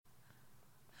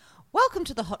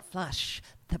Welcome to the Hot Flush,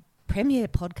 the premier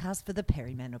podcast for the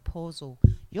perimenopausal.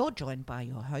 You're joined by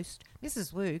your host,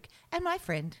 Mrs Woog, and my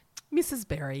friend, Mrs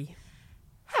Berry.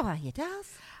 How are you,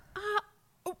 Daz?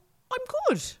 I'm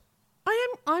good.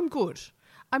 I'm good.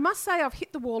 I must say I've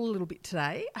hit the wall a little bit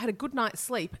today. I had a good night's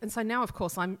sleep, and so now, of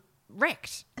course, I'm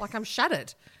wrecked, like I'm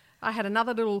shattered. I had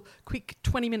another little quick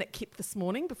 20-minute kip this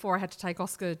morning before I had to take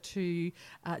Oscar to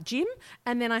gym,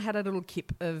 and then I had a little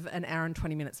kip of an hour and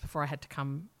 20 minutes before I had to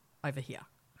come over here.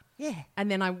 Yeah.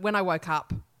 And then when I woke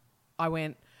up, I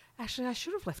went, actually, I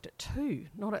should have left at 2,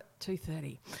 not at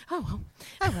 2:30. Oh,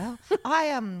 well.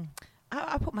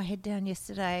 I put my head down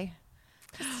yesterday.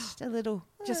 Just a little.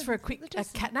 Just for a quick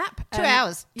cat nap. 2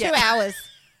 hours. Yeah. 2 hours.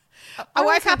 I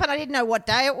woke up and I didn't know what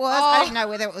day it was. I didn't know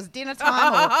whether it was dinner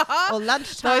time or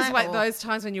lunchtime. Those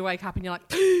times when you wake up and you're like,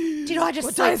 did I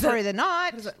just sleep through the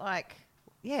night? What is it?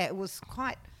 It was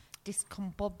quite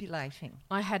discombobulating.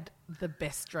 I had the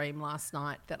best dream last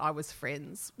night that I was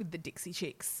friends with the Dixie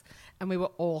Chicks and we were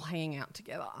all hanging out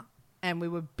together and we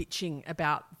were bitching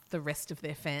about the rest of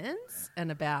their fans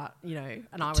and about, and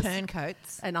I was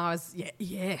turncoats. And I was,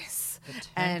 yes.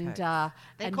 And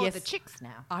they're called the Chicks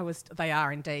now. They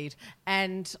are indeed.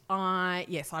 And I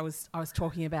was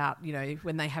talking about,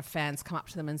 when they have fans come up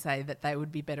to them and say that they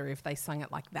would be better if they sung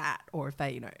it like that or if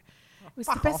they, it was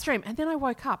the best dream. And then I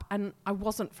woke up and I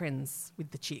wasn't friends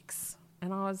with the Chicks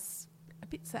and I was a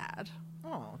bit sad.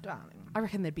 Oh, darling. I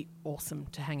reckon they'd be awesome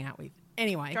to hang out with.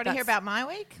 Anyway. Do you want to hear about my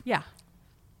week? Yeah.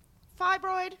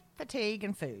 Fibroid, fatigue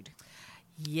and food.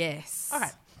 Yes. Okay.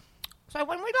 So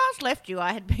when we last left you,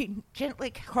 I had been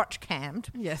gently crotch cammed.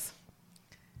 Yes.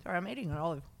 Sorry, I'm eating an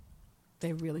olive.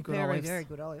 They're really good very, olives. Very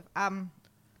good olive.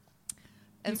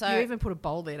 And so you even put a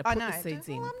bowl there to put the seeds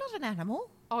in. Well, I'm not an animal.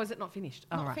 Oh, is it not finished?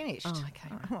 Not right. finished. Oh,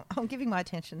 okay. I'm giving my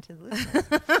attention to the listeners.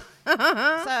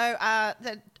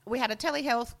 So we had a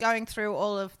telehealth going through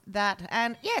all of that,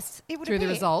 and yes, it would through appear,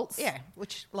 the results. Yeah,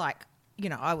 which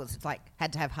I was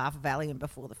had to have half a Valium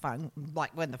before the phone.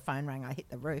 Like when the phone rang, I hit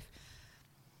the roof.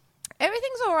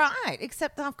 Everything's all right,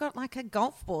 except I've got like a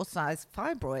golf ball sized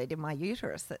fibroid in my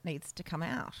uterus that needs to come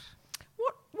out.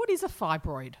 What is a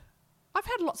fibroid? I've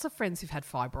had lots of friends who've had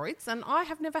fibroids, and I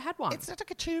have never had one. It's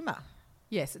like a tumour.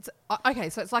 Yes, it's okay.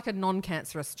 So it's like a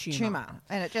non-cancerous tumour,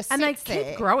 and it just and they sits there.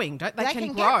 keep growing, don't they? They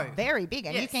can grow grow very big,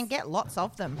 and yes. you can get lots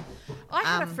of them. I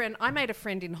had a friend. I made a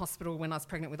friend in hospital when I was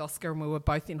pregnant with Oscar, and we were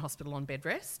both in hospital on bed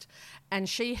rest. And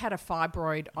she had a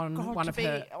fibroid on one of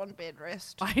her on bed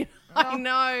rest. I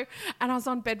know, and I was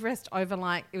on bed rest over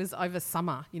it was over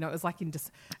summer. It was like it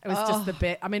was just the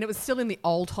bed. I mean, it was still in the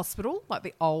old hospital, like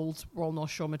the old Royal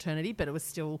North Shore maternity, but it was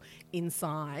still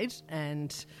inside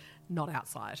and not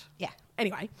outside. Yeah.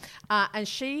 Anyway, and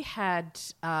she had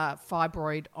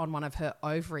fibroid on one of her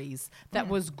ovaries that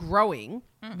was growing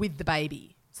with the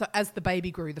baby. So as the baby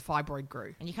grew, the fibroid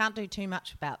grew. And you can't do too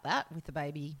much about that with the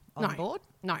baby on board.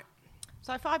 No.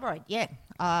 So fibroid, yeah.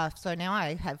 So now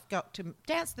I have got to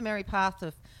dance the merry path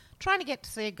of trying to get to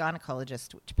see a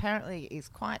gynecologist, which apparently is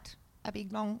quite a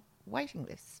big, long waiting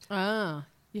list.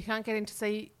 You can't get in to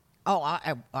see... Oh,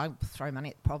 I throw money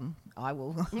at the problem. I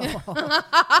will.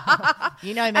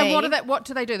 You know me. And what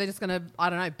do they do? They're just going to, I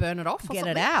don't know, burn it off or get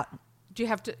something? it out. Do you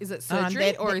have to, is it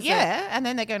surgery or is it? Yeah, and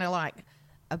then they're going to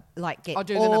get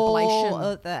do an all ablation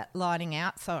of that lining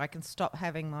out so I can stop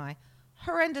having my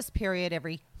horrendous period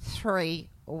every 3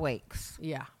 weeks.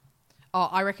 Yeah. Oh,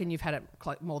 I reckon you've had it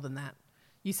more than that.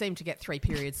 You seem to get 3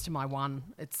 periods to my 1.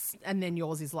 And then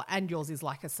yours is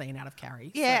like a scene out of Carrie.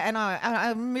 Yeah, so. And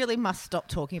I really must stop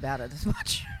talking about it as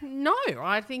much. No,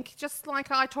 I think just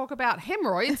like I talk about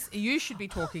hemorrhoids, you should be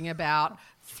talking about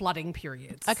flooding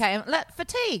periods. Okay,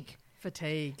 fatigue.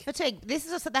 This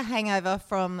is also the hangover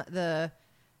from the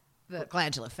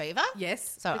glandular fever.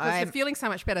 Yes, so because you're feeling so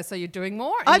much better, so you're doing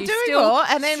more. And I'm doing more,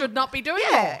 and then should not be doing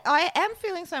more. Yeah, I am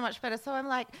feeling so much better, so I'm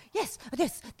like, yes,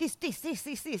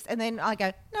 this, and then I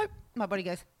go, nope. My body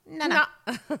goes, no,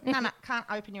 can't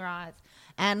open your eyes.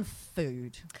 And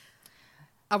food.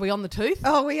 Are we on the tooth?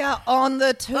 Oh, we are on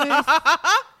the tooth.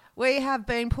 We have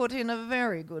been put in a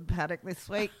very good paddock this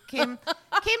week. Kim,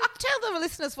 tell the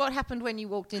listeners what happened when you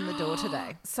walked in the door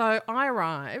today. So I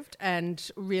arrived and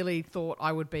really thought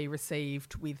I would be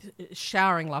received with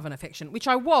showering love and affection, which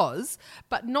I was,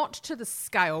 but not to the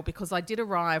scale because I did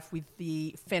arrive with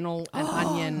the fennel and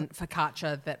onion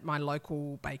focaccia that my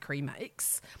local bakery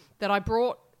makes that I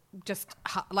brought just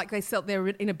like they're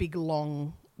in a big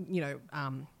long,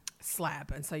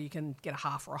 slab, and so you can get a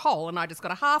half or a whole, and I just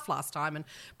got a half last time and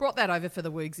brought that over for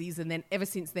the Woogsies, and then ever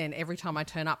since then, every time I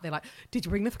turn up, they're like, did you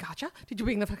bring the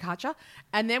focaccia?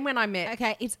 And then when I met...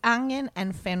 Okay, it's onion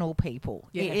and fennel, people.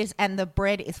 Yeah. It is, and the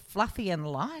bread is fluffy and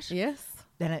light. Yes.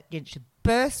 then it just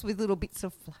bursts with little bits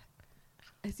of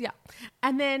flame. Yeah.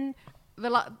 And then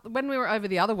when we were over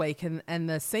the other week and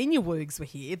the senior Woogs were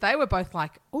here, they were both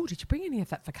like, oh, did you bring any of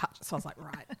that for cut? So I was like,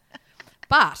 right.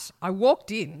 But I walked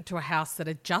into a house that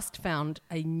had just found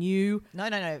a new... No,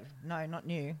 not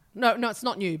new. No, it's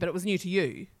not new, but it was new to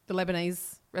you. The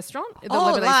Lebanese restaurant? The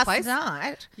Lebanese last place?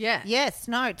 night. Yeah. Yes,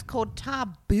 no, it's called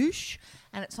Tarbouche,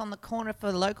 and it's on the corner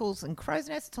for locals in Crow's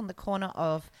Nest. It's on the corner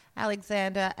of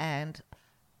Alexander and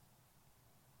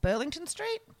Burlington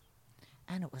Street,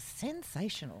 and it was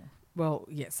sensational. Well,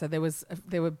 yeah, so there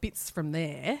were bits from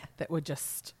there that were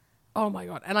just... Oh, my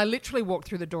God. And I literally walked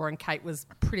through the door and Kate was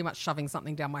pretty much shoving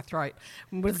something down my throat.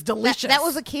 It was delicious. That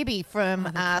was a kibbie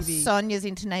from Sonia's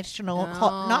International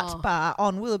Hot Nut Bar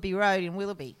on Willoughby Road in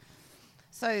Willoughby.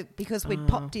 So, because we'd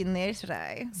popped in there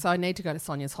today. So I need to go to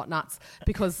Sonia's Hot Nuts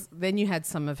because then you had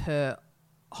some of her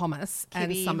hummus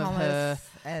and some of her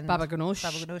baba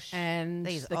ganoush and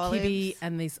these the olives. kibbie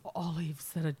and these olives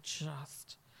that are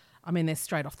just... I mean, they're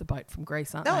straight off the boat from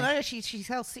Greece, aren't they? No, she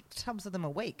sells 6 tubs of them a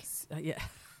week. Yeah.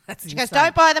 That's she insane. goes,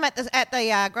 don't buy them at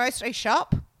the grocery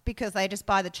shop because they just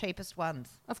buy the cheapest ones.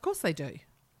 Of course they do.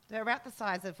 They're about the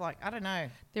size of, like, I don't know.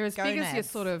 They're as big as your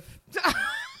sort of...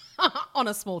 on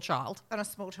a small child. On a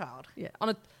small child. Yeah.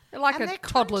 Like a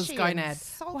toddler's gonad.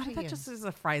 Salty that just is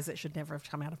a phrase that should never have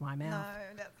come out of my mouth.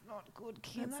 No, that's not good,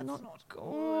 Kim. That's not good.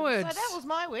 good. So that was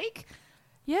my week.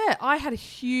 Yeah, I had a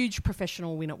huge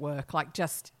professional win at work. Like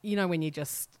just, when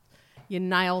you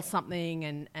nail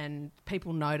something and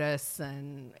people notice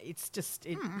and it's just,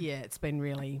 it's been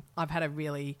really, I've had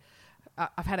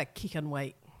a kicking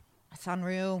week. It's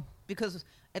unreal because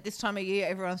at this time of year,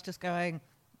 everyone's just going,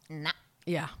 nah.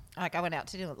 Yeah. Like I went out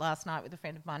to dinner last night with a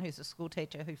friend of mine who's a school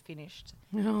teacher who finished.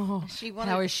 Oh,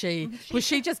 how is she? Was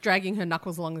she just dragging her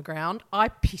knuckles along the ground? I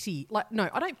pity. No,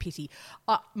 I don't pity.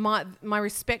 My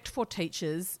respect for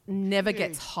teachers never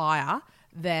gets higher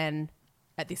than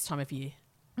at this time of year.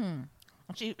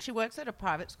 She works at a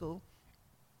private school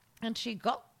and she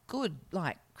got good,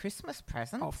 like, Christmas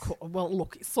presents. Of course. Well,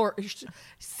 look,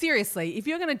 seriously, if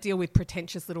you're going to deal with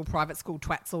pretentious little private school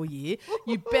twats all year,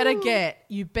 you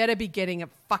better be getting a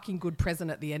fucking good present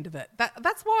at the end of it.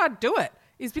 That's why I'd do it,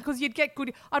 is because you'd get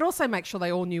good. I'd also make sure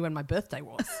they all knew when my birthday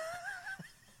was.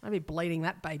 I'd be bleeding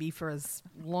that baby for as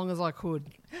long as I could.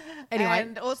 Anyway,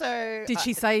 and also, did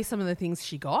she say some of the things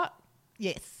she got?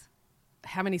 Yes.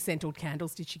 How many scented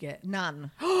candles did she get? None.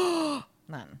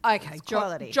 None. Okay,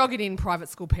 quality. Jog it in, private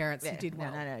school parents. Yeah, You did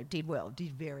well. No, did well.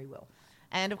 Did very well.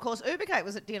 And, of course, Uber Kate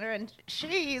was at dinner and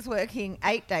she is working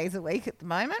 8 days a week at the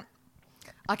moment.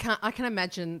 I can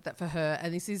imagine that for her,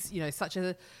 and this is,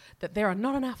 that there are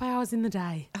not enough hours in the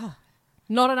day. Oh.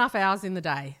 Not enough hours in the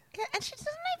day. Yeah, and she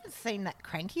doesn't even seem that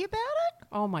cranky about it.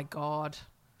 Oh, my God.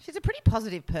 She's a pretty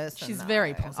positive person. She's though.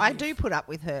 very positive. I do put up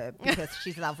with her because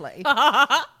she's lovely.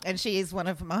 And she is one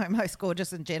of my most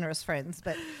gorgeous and generous friends.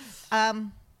 But,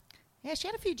 yeah, she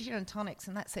had a few gin and tonics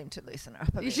and that seemed to loosen her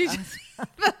up a bit.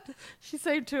 She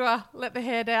seemed to let the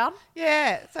hair down.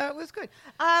 Yeah, so it was good.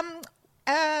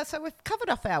 So we've covered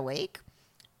off our week.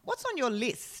 What's on your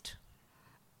list?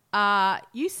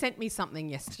 You sent me something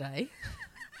yesterday.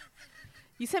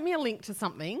 You sent me a link to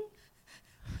something.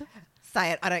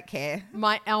 Say it, I don't care.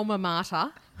 My alma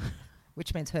mater.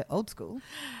 Which means her old school.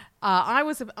 I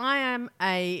am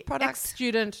a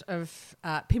ex-student of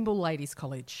Pymble Ladies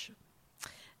College.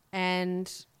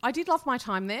 And I did love my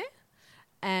time there.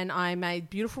 And I made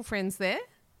beautiful friends there.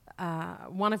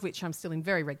 One of which I'm still in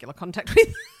very regular contact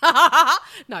with.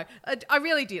 No, I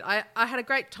really did. I had a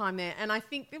great time there. And I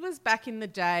think it was back in the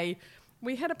day,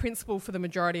 we had a principal for the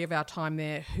majority of our time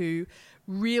there who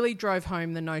really drove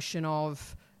home the notion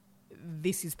of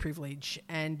this is privilege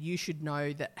and you should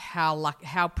know that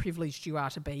how privileged you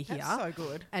are to be here. That's so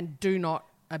good. And do not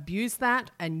abuse that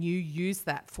and you use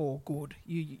that for good.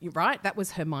 You right? That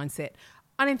was her mindset.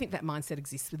 I don't think that mindset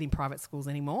exists within private schools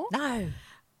anymore. No.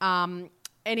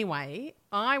 Anyway,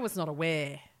 I was not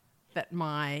aware that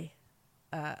my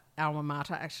alma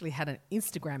mater actually had an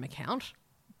Instagram account.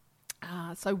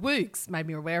 So Woogs made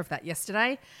me aware of that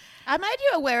yesterday. I made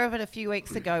you aware of it a few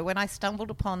weeks ago when I stumbled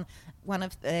upon one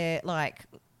of their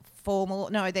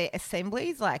their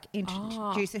assemblies, like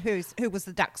introducing who was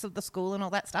the ducks of the school and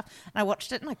all that stuff. And I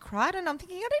watched it and I cried and I'm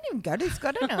thinking, I don't even go to this school.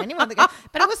 I don't know anyone that goes.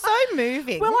 But it was so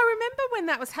moving. Well, I remember when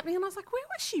that was happening and I was like, where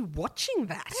was she watching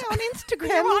that? Yeah, on Instagram.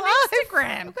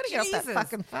 I've got to get off that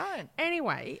fucking phone.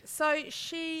 Anyway, so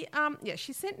she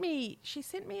sent me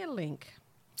a link.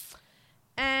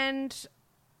 And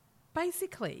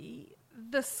basically,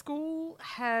 the school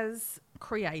has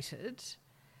created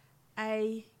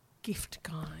a gift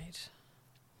guide.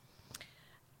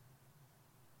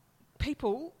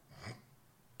 people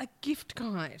a gift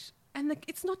guide. And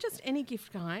it's not just any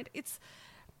gift guide. It's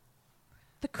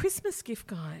the Christmas gift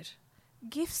guide.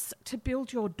 Gifts to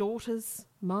build your daughter's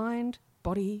mind,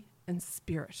 body and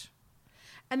spirit.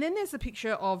 And then there's a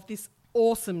picture of this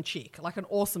awesome chick, like an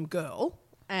awesome girl.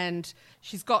 And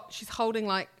she's holding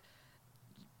like,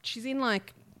 she's in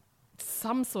like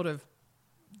some sort of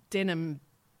denim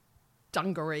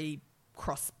dungaree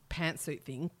cross pantsuit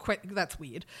thing. That's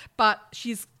weird. But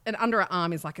and under her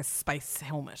arm is like a space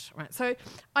helmet, right? So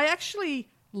I actually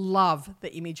love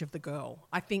the image of the girl.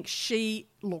 I think she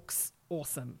looks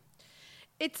awesome.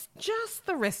 It's just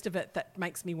the rest of it that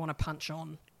makes me want to punch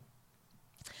on.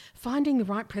 Finding the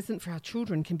right present for our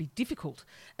children can be difficult,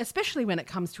 especially when it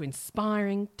comes to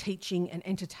inspiring, teaching and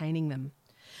entertaining them.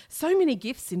 So many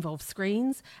gifts involve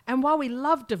screens, and while we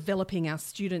love developing our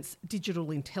students'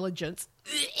 digital intelligence,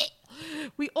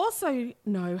 we also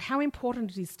know how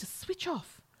important it is to switch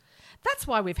off. That's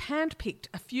why we've handpicked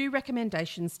a few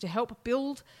recommendations to help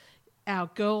build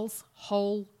our girls'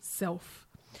 whole self.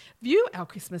 View our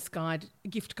Christmas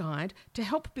gift guide to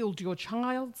help build your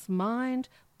child's mind,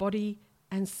 body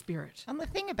and spirit. And the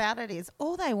thing about it is,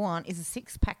 all they want is a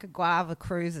 6-pack of guava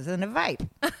cruisers and a vape.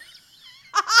 That's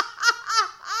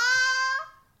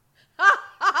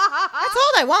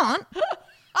all they want.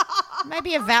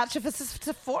 Maybe a voucher for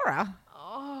Sephora.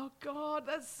 Oh, God,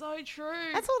 that's so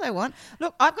true. That's all they want.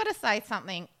 Look, I've got to say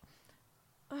something.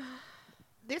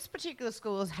 This particular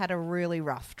school has had a really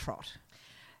rough trot.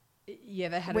 Yeah,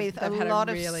 they've had a lot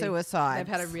of suicides.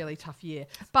 They've had a really tough year.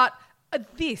 But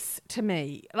this, to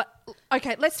me,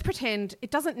 okay, let's pretend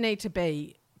it doesn't need to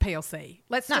be PLC.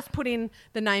 Let's just put in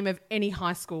the name of any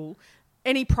high school,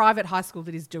 any private high school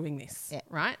that is doing this,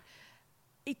 right?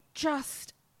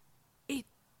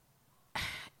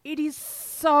 It is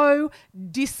so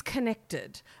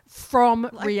disconnected from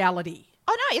reality.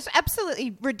 Oh, no, it's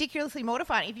absolutely ridiculously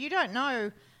mortifying. If you don't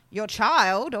know your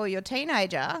child or your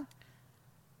teenager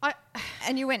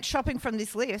and you went shopping from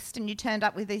this list and you turned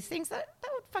up with these things, that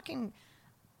would fucking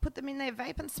put them in their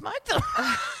vape and smoke them.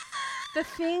 The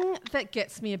thing that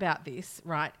gets me about this,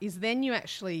 right, is then you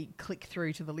actually click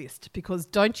through to the list, because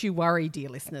don't you worry, dear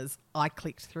listeners, I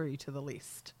clicked through to the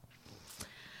list.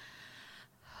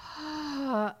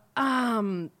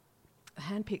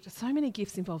 Handpicked. So many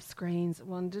gifts involve screens,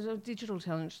 digital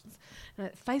intelligence,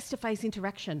 face-to-face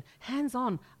interaction,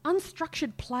 hands-on,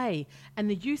 unstructured play, and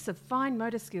the use of fine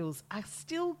motor skills are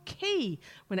still key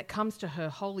when it comes to her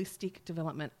holistic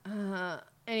development.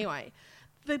 Anyway,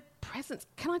 the presents,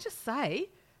 can I just say,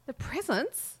 the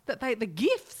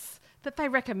gifts that they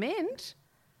recommend,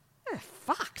 they're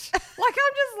fucked. Like,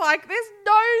 I'm just like,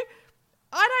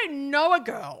 I don't know a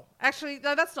girl. Actually,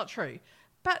 no, that's not true.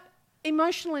 But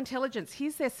emotional intelligence,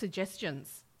 here's their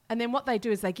suggestions. And then what they do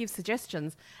is they give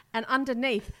suggestions, and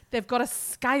underneath they've got a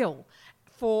scale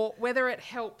for whether it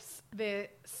helps their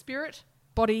spirit,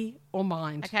 body or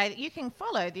mind. Okay, you can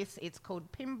follow this. It's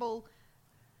called Pimble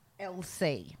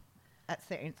LC. That's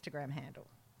their Instagram handle.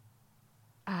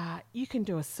 You can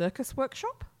do a circus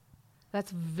workshop.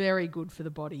 That's very good for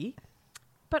the body.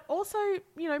 But also,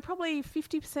 probably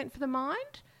 50% for the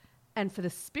mind. And for the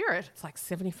spirit, it's like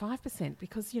 75%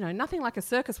 because, nothing like a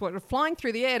circus work, flying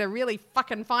through the air to really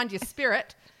fucking find your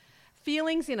spirit.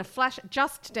 Feelings in a flash,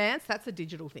 Just Dance, that's a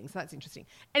digital thing, so that's interesting.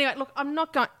 Anyway, look, I'm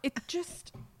not going,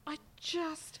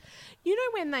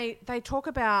 when they talk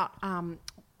about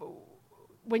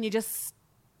when you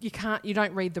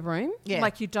don't read the room,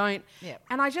 like you don't,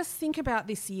 and I just think about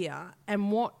this year and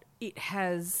what it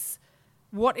has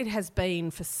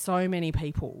been for so many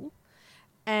people,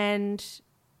 and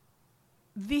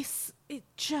I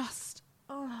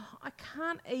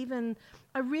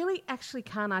really actually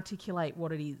can't articulate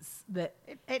what it is that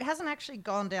it hasn't actually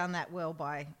gone down that well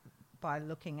by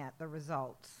looking at the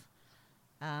results.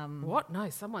 What? No,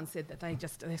 someone said that they're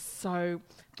so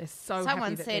Someone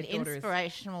happy that said their daughter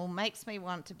inspirational, makes me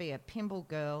want to be a pinball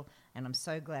girl, and I'm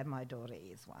so glad my daughter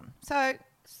is one. So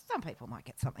some people might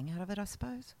get something out of it, I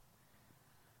suppose.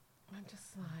 I'm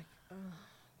just like, oh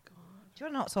God. Do you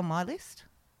want to know what's on my list?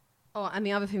 Oh, and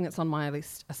the other thing that's on my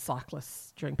list are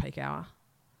cyclists during peak hour.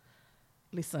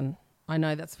 Listen, I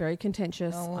know that's very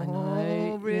contentious. Oh, I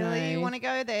know. Really? You want to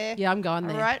go there? Yeah, I'm going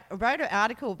there. I wrote an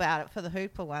article about it for the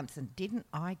Hooper once, and didn't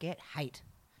I get hate?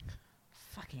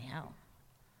 Fucking hell.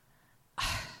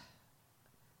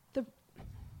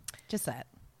 Just that.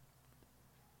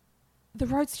 The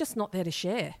road's just not there to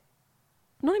share.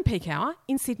 Not in peak hour,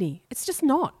 in Sydney. It's just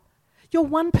not. You're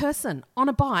one person on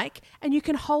a bike and you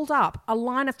can hold up a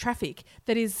line of traffic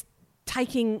that is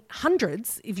taking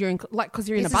hundreds if you're in, because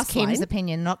you're in a bus lane. This is Kim's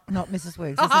opinion, not Mrs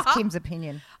Woog's. This is Kim's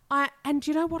opinion. And do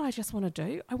you know what I just want to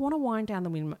do? I want to wind down the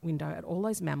window at all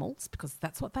those mammals because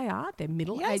that's what they are. They're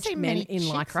middle-aged men in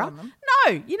lycra.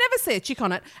 No, you never see a chick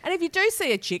on it. And if you do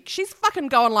see a chick, she's fucking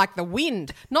going like the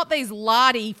wind, not these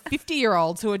lardy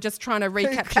 50-year-olds who are just trying to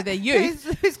recapture their youth.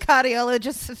 Whose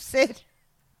cardiologists have said. And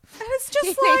it's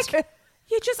just like...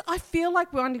 I feel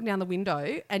like winding down the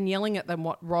window and yelling at them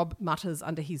what Rob mutters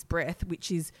under his breath, which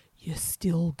is, "You're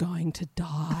still going to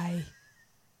die."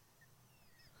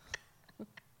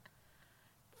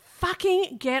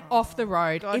 Fucking get off the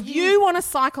road. God, if you want to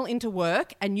cycle into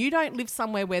work and you don't live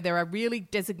somewhere where there are really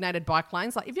designated bike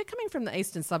lanes, like if you're coming from the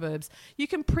eastern suburbs, you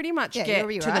can pretty much get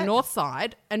to the north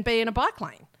side and be in a bike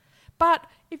lane. But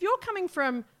if you're coming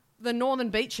from the northern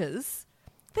beaches...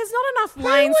 There's not enough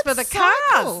lanes for the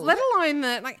cars, let alone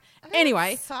the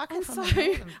Anyway, and so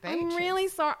I'm really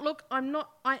sorry. Look,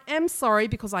 I am sorry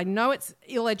because I know it's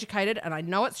ill-educated and I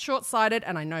know it's short-sighted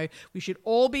and I know we should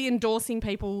all be endorsing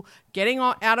people getting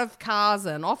out of cars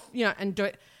and off, and do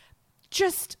it.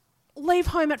 Just leave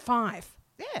home at 5.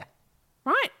 Yeah,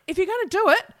 right. If you're going to do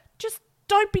it, just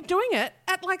don't be doing it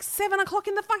at like 7 o'clock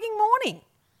in the fucking morning.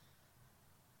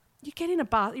 You get in a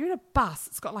bus. You're in a bus.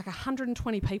 It's got like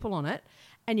 120 people on it.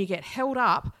 And you get held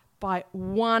up by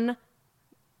one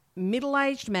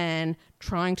middle-aged man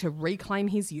trying to reclaim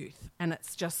his youth. And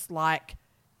it's just like,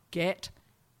 get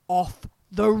off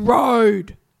the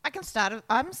road.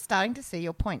 I'm starting to see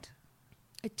your point.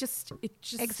 It just.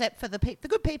 Except for the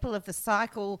good people of the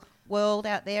cycle world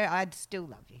out there, I'd still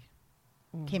love you.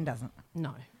 Kim doesn't.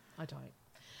 No, I don't.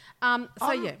 On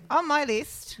my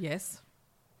list. Yes.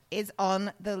 Is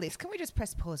on the list. Can we just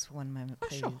press pause for one moment,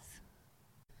 please? Sure.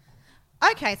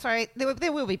 Okay, sorry.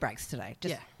 There will be breaks today.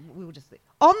 We'll just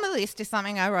on the list is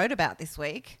something I wrote about this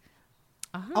week.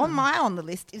 Uh-huh. On the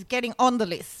list is getting on the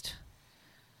list.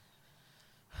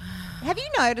 Have you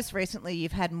noticed recently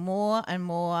you've had more and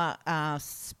more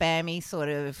spammy sort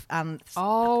of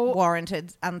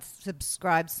warranted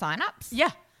unsubscribed sign-ups?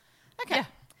 Yeah. Okay. Yeah.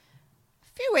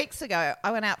 A few weeks ago,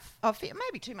 I went out,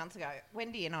 maybe 2 months ago,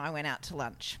 Wendy and I went out to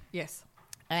lunch. Yes.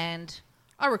 And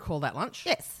I recall that lunch.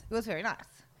 Yes, it was very nice.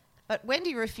 But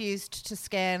Wendy refused to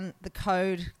scan the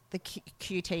code, the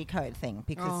QT code thing,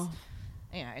 because,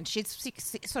 and she's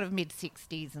sort of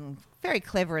mid-60s and very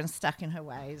clever and stuck in her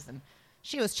ways. And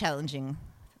she was challenging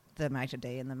the maitre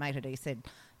d', and the maitre d' said,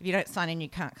 if you don't sign in, you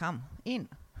can't come in.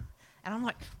 And I'm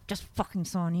like, just fucking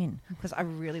sign in, because I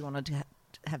really wanted to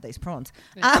have these prawns.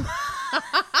 Yeah.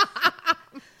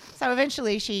 So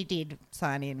eventually she did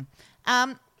sign in.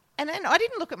 And then I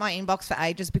didn't look at my inbox for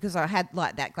ages because I had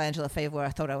like that glandular fever where I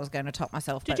thought I was going to top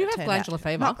myself. Did you have glandular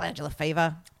fever? Not glandular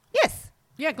fever. Yes.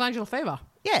 Yeah, glandular fever.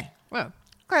 Yeah. Well,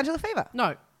 glandular fever.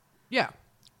 No. Yeah.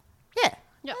 Yeah.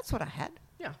 Yeah. That's what I had.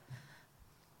 Yeah.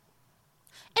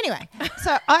 Anyway,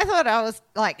 so I thought I was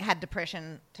had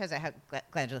depression. Turns out I had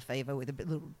glandular fever with a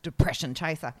little depression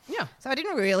chaser. Yeah. So I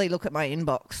didn't really look at my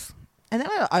inbox. And then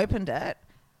I opened it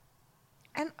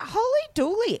and holy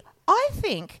dooly, I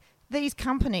think these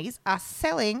companies are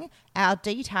selling our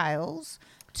details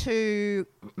to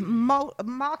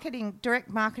direct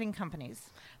marketing companies.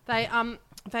 They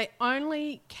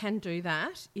only can do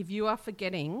that if you are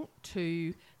forgetting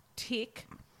to tick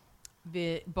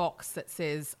the box that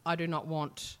says I do not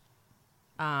want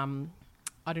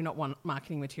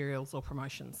marketing materials or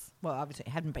promotions. Well, obviously,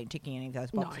 I hadn't been ticking any of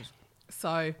those boxes. No.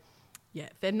 So, yeah,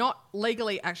 they're not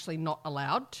legally actually not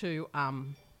allowed to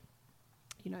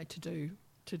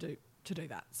to do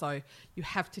that. So you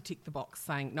have to tick the box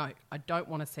saying, no, I don't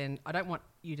want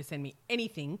you to send me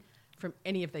anything from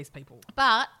any of these people.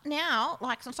 But now,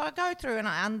 so I go through and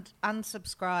I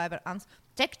unsubscribe.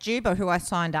 Deck Juba, who I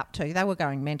signed up to, they were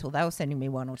going mental. They were sending me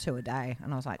 1 or 2 a day.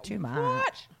 And I was like, too much.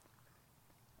 What?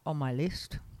 On my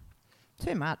list.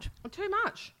 Too much. Too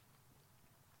much.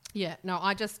 Yeah, no,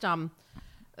 I just,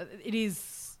 it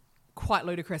is quite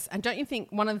ludicrous. And don't you think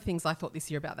one of the things I thought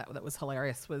this year about that was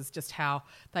hilarious was just how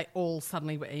they all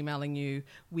suddenly were emailing you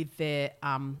with their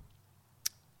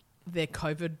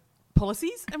COVID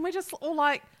policies, and we're just all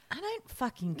like, I don't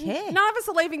fucking care. None of us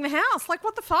are leaving the house. Like,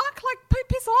 what the fuck? Like,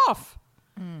 piss off.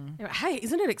 Hey,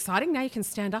 isn't it exciting? Now you can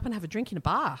stand up and have a drink in a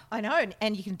bar. I know,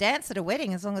 and you can dance at a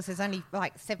wedding as long as there's only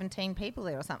 17 people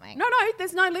there or something. No,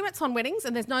 there's no limits on weddings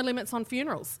and there's no limits on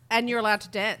funerals, and you're allowed to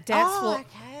dance.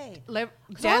 Okay.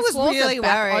 Dance floors are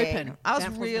back open. I was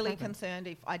really concerned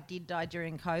if I did die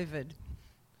during COVID,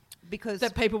 because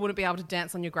that people wouldn't be able to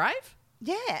dance on your grave.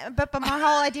 Yeah, but my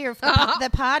whole idea of the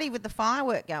party with the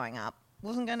firework going up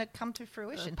wasn't going to come to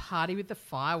fruition. Party with the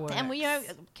fireworks. And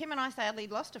Kim and I sadly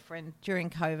lost a friend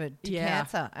during COVID to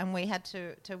cancer, and we had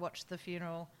to watch the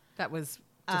funeral. That was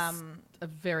just a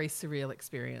very surreal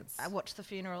experience. I watched the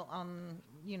funeral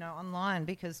online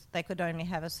because they could only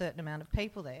have a certain amount of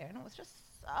people there, and it was just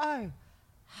so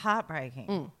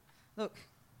heartbreaking. Look,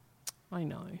 I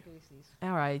know.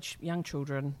 Our age, young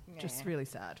children, just really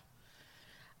sad.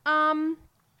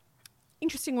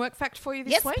 Interesting work fact for you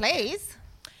this week. Yes, please.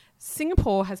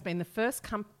 Singapore has been the first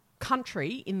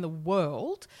country in the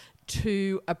world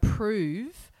to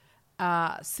approve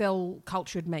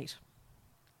cell-cultured meat.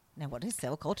 Now, what is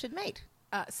cell-cultured meat?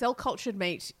 Cell-cultured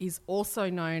meat is also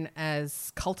known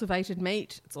as cultivated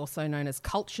meat. It's also known as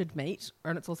cultured meat,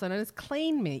 and it's also known as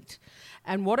clean meat.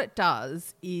 And what it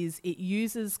does is it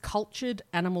uses cultured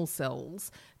animal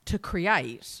cells to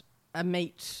create a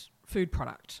meat food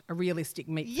product, a realistic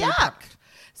meat food product.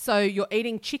 So you're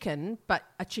eating chicken, but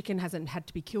a chicken hasn't had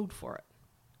to be killed for it.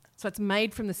 So it's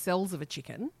made from the cells of a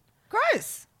chicken.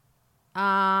 Gross.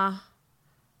 Not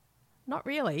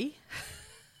really.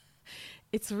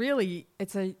 It's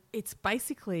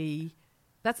basically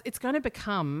it's going to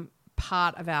become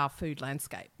part of our food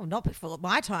landscape. Well, not before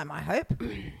my time, I hope.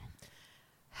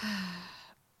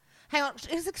 Hang on,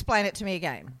 just explain it to me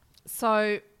again.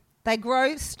 So they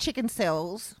grow chicken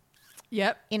cells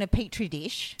in a petri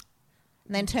dish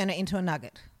and then turn it into a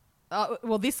nugget.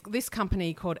 Well, this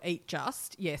company called Eat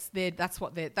Just, that's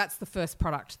the first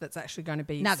product that's actually going to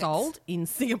be sold in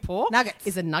Singapore. Nuggets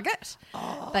is a nugget.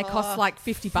 They cost like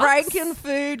 $50. Franken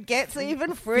food gets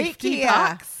even freakier.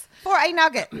 $50 for a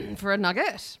nugget. For a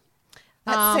nugget.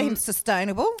 That seems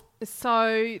sustainable.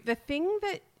 So the thing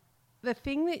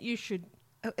that you should...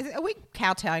 Are we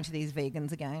kowtowing to these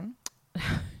vegans again?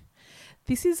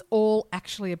 This is all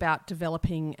actually about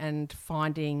developing and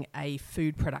finding a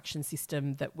food production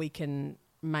system that we can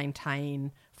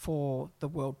maintain for the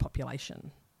world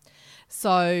population.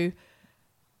 So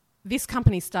this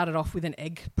company started off with an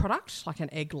egg product, like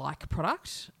an egg-like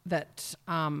product that,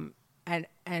 and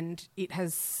it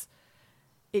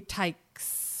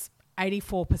takes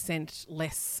 84%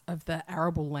 less of the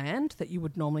arable land that you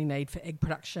would normally need for egg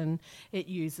production. It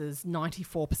uses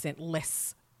 94%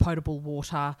 less potable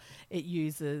water. It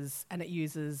uses, I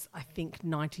think,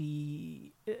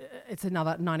 it's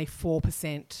another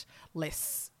 94%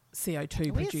 less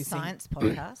CO2 producing. We're a science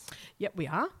podcast. Yep, we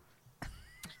are.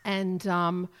 And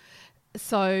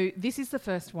so this is the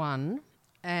first one,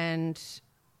 and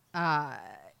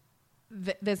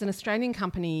there's an Australian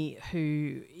company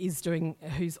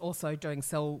who's also doing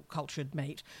cell-cultured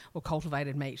meat or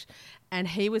cultivated meat, and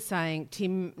he was saying,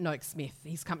 Tim Noakes-Smith,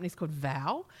 his company's called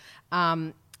Vow,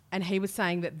 and he was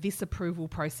saying that this approval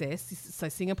process, so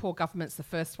Singapore government's the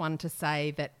first one to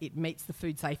say that it meets the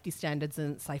food safety standards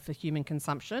and it's safe for human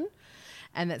consumption.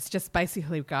 And that's just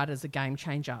basically regarded as a game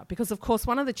changer. Because, of course,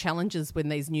 one of the challenges when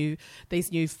these new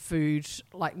food,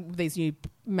 like these new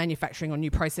manufacturing or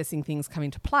new processing things come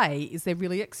into play is they're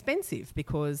really expensive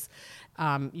because,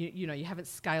 you haven't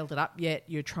scaled it up yet.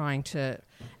 You're trying to,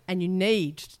 and you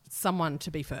need someone to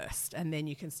be first, and then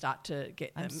you can start to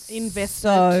get them investment.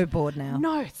 So bored now.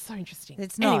 No, it's so interesting.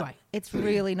 It's not. Anyway. It's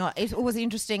really not. It was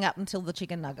interesting up until the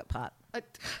chicken nugget part.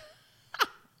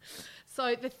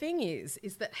 So the thing is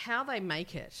that how they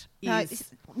make it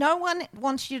is... No one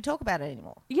wants you to talk about it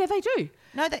anymore. Yeah, they do.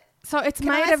 No, so it's can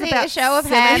made I of see about a show of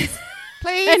hands,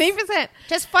 please? 70%.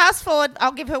 Just fast forward.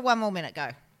 I'll give her one more minute. Go.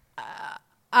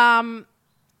 No,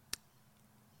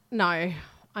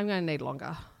 I'm going to need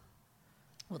longer.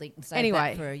 Well, you can save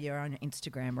that for your own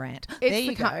Instagram rant. There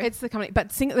you go. It's the company.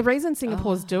 But the reason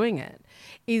Singapore's doing it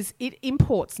is it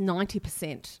imports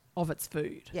 90% of its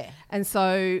food. Yeah. And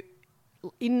so...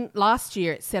 in last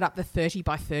year, it set up the 30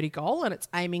 by 30 goal, and it's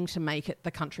aiming to make it the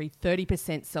country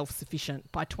 30%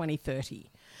 self-sufficient by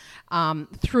 2030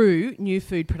 through new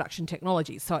food production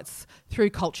technologies. So it's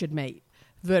through cultured meat,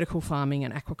 vertical farming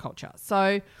and aquaculture.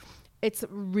 So it's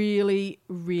really,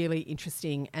 really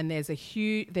interesting. And there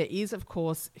is, of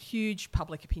course, huge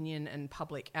public opinion and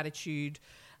public attitude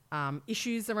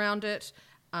issues around it.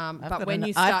 I've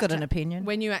got an opinion.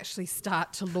 When you actually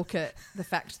start to look at the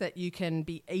fact that you can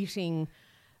be eating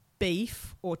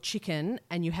beef or chicken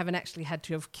and you haven't actually had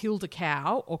to have killed a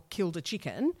cow or killed a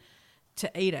chicken to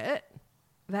eat it,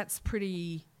 that's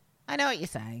pretty... I know what you're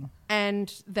saying. And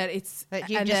that it's... But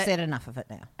you've just said enough of it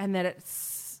now. And that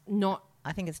it's not...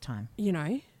 I think it's time.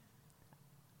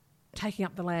 Taking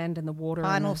up the land and the water.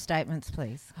 Final statements,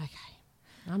 please. Okay.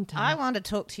 I'm done. I want to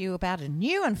talk to you about a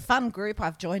new and fun group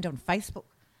I've joined on Facebook.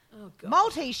 Oh, God.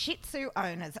 Multi Shih Tzu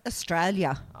Owners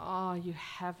Australia. Oh, you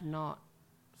have not.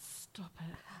 Stop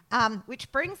it.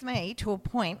 Which brings me to a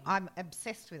point. I'm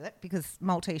obsessed with it because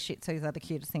multi Shih Tzus are the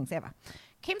cutest things ever.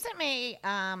 Kim sent me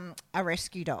a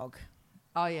rescue dog.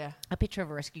 Oh, yeah. A picture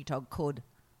of a rescue dog called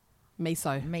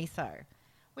Miso.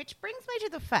 Which brings me to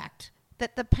the fact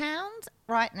that the pounds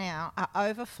right now are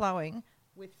overflowing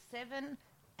with 7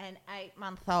 and 8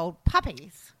 month old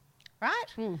puppies,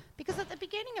 right? Because at the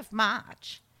beginning of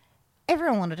March,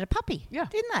 everyone wanted a puppy,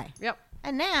 didn't they? Yep.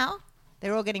 And now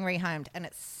they're all getting rehomed, and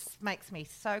it makes me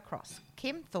so cross.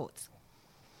 Kim, thoughts?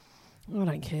 I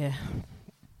don't care.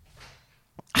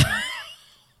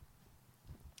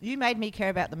 You made me care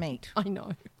about the meat. I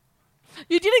know.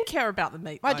 You didn't care about the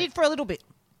meat. I though. did for a little bit.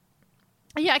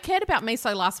 Yeah, I cared about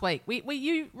miso last week.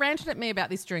 You ranted at me about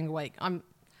this during the week.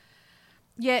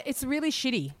 It's really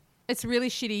shitty. It's really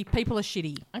shitty. People are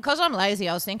shitty. And because I'm lazy,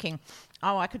 I was thinking,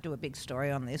 I could do a big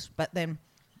story on this, but then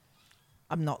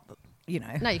I'm not,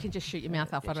 No, you can just shoot your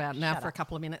mouth off about now for a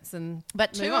couple of minutes and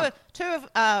But move two on.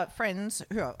 of friends,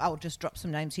 who I'll just drop some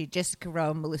names here, Jessica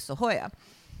Rowe and Melissa Hoyer,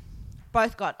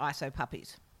 both got ISO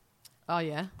puppies. Oh,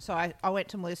 yeah? So I went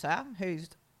to Melissa, who's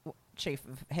chief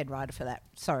of head writer for that.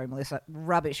 Sorry, Melissa,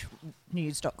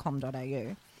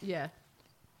 rubbishnews.com.au. Yeah.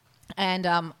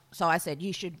 And so I said,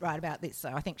 you should write about this. So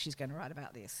I think she's going to write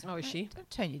about this. Oh, is she? Don't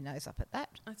turn your nose up at that.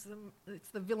 It's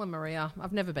the Villa Maria.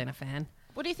 I've never been a fan.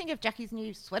 What do you think of Jackie's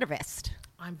new sweater vest?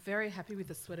 I'm very happy with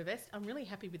the sweater vest. I'm really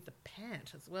happy with the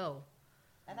pant as well.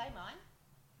 Are they mine?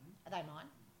 Are they mine?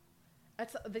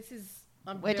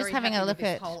 I'm We're just very having happy a with look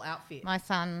this at whole outfit. my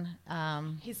son.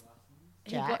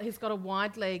 Jack. He's got a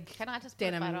wide leg. Can I just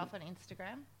denim? put that off on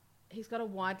Instagram? He's got a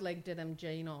wide leg denim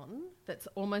jean on that's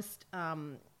almost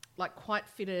like quite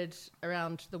fitted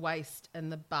around the waist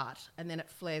and the butt, and then it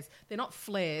flares. They're not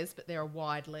flares, but they're a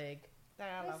wide leg.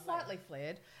 They're slightly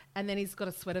flared, and then he's got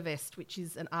a sweater vest, which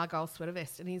is an Argyle sweater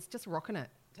vest, and he's just rocking it.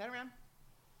 Turn around.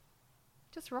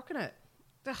 Just rocking it.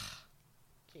 Ugh.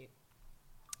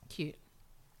 Cute.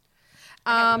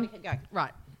 Okay, we can go.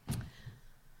 Right.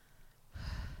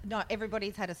 No,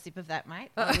 everybody's had a sip of that, mate.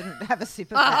 I wouldn't have a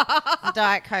sip of that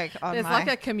Diet Coke on There's my...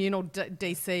 like a communal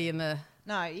DC in the...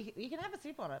 No, you can have a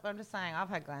sip on it, but I'm just saying I've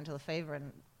had glandular fever,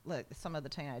 and look, some of the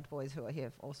teenage boys who are here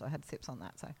have also had sips on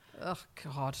that. So, Oh,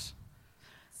 God.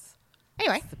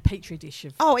 anyway. It's the petri dish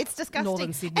of... Oh, it's disgusting.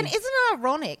 Northern Sydney. And isn't it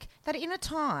ironic that in a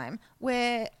time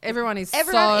where Everyone is so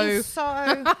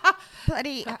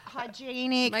bloody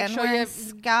hygienic Make and sure wearing you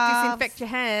scarves, disinfect your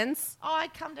hands, I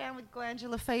come down with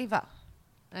glandular fever.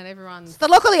 and everyone's... It's the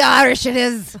look of the Irish, it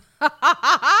is.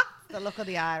 The look of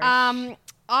the Irish.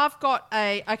 I've got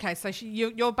a... Okay, so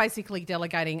you're basically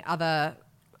delegating other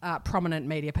prominent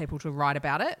media people to write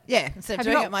about it. Yeah, instead of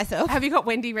doing it myself. Have you got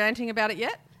Wendy ranting about it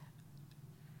yet?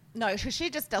 No, because she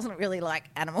just doesn't really like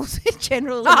animals in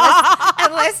general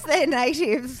unless they're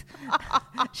natives.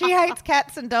 She hates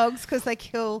cats and dogs because they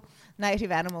kill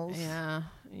native animals. Yeah.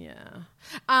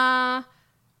 I've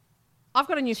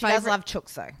got a new She favourite. does love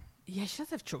chooks, though. Yeah, she does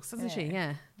have chooks, doesn't she?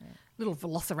 Yeah. Little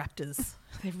velociraptors.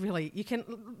 They're really...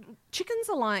 Chickens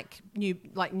are like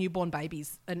newborn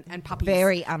babies and puppies.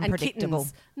 Very and unpredictable.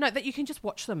 kittens. No, that you can just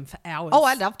watch them for hours. Oh,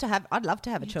 I'd love to have a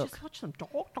You chook. just watch them.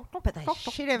 But they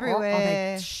shit Oh,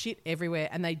 everywhere. they shit everywhere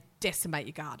and they decimate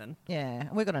your garden. Yeah,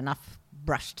 we've got enough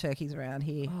brushed turkeys around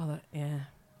here. Oh, yeah.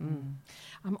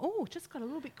 Just got a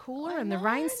little bit cooler and the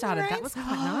rain started. That was quite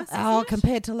nice. Oh,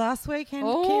 compared to last weekend,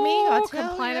 Oh, Kimmy, I tell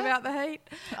complain ya. about the heat.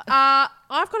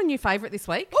 I've got a new favourite this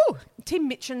week. Ooh. Tim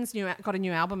Mitchen's got a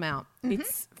new album out.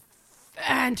 It's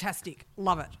fantastic.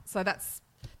 Love it. So that's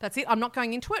it. I'm not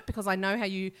going into it because I know how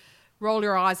you roll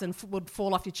your eyes and would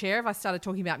fall off your chair if I started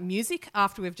talking about music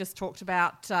after we've just talked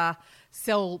about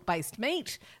cell-based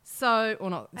meat.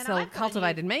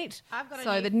 Cultivated meat.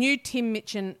 The new Tim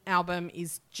Mitchen album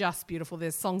is just beautiful.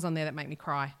 There's songs on there that make me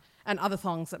cry and other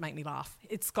songs that make me laugh.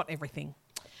 It's got everything.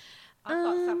 I've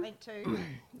got something too.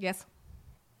 Yes.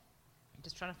 I'm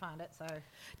just trying to find it. So,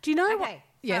 do you know what? okay,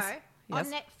 Yes. so Yes.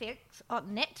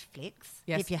 on Netflix,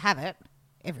 Yes. if you have it,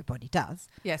 everybody does.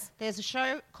 Yes. There's a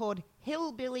show called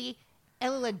Hillbilly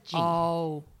Elegy.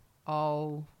 Oh,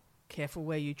 careful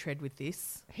where you tread with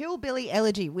this. Hillbilly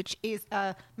Elegy, which is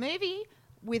a movie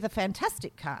with a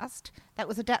fantastic cast that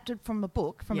was adapted from a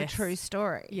book, from a Yes. true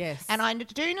story. Yes. And I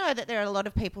do know that there are a lot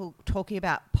of people talking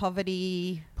about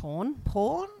poverty Porn.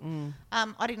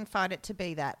 I didn't find it to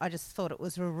be that. I just thought it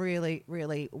was a really,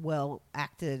 really well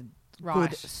acted, Right.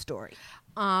 good story.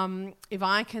 If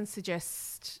I can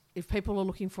suggest, if people are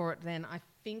looking for it, then I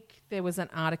think there was an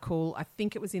article, I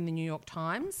think it was in the New York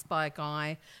Times by a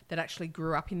guy that actually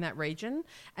grew up in that region,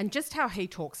 and just how he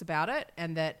talks about it,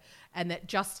 and that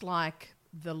just like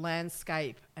the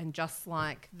landscape and just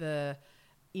like the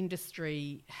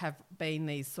industry have been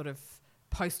these sort of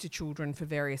poster children for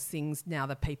various things, now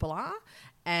the people are.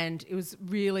 And it was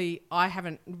really,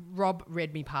 Rob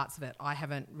read me parts of it. I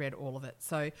haven't read all of it.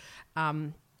 So,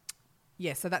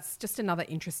 Yeah, so that's just another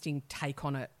interesting take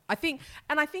on it. I think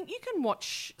you can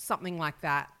watch something like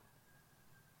that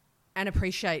and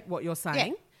appreciate what you're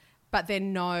saying, but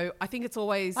then I think it's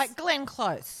always... Like Glenn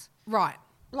Close. Right.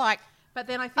 Like... But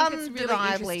then I think it's really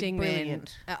undeniably interesting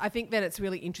brilliant. I think that it's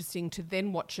really interesting to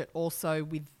then watch it also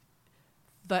with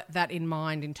that in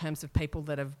mind in terms of people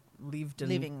that have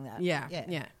living that.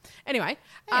 Yeah. Anyway,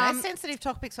 sensitive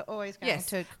topics are always going to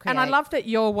create. And I love that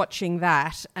you're watching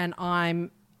that, and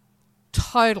I'm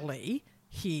totally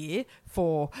here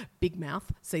for Big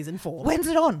Mouth season 4. When's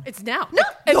it on? It's now. No,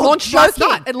 it launched last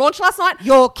night.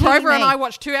 You're kidding Grover me. and I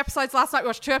watched 2 episodes last night. We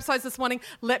watched 2 episodes this morning.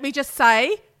 Let me just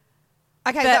say.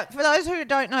 Okay, but for those who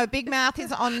don't know, Big Mouth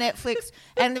is on Netflix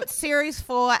and it's series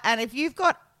 4. And if you've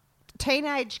got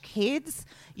teenage kids,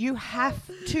 you have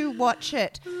to watch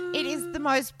it. It is the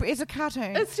most. It's a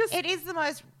cartoon. It is the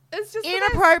most. It's just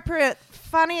inappropriate,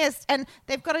 funniest, and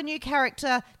they've got a new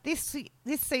character this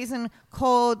season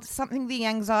called something the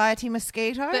anxiety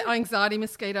mosquito. The anxiety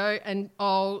mosquito, and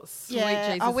sweet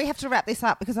Jesus! Oh, we have to wrap this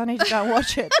up because I need to go and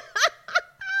watch it.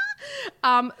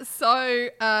 So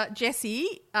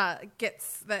Jessie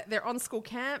they're on school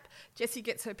camp. Jessie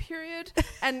gets her period,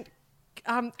 and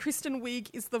Kristen Wiig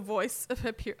is the voice of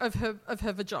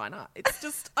her vagina. It's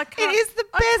just it is the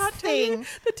best thing.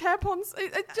 The tampons.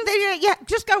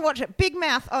 Just go watch it. Big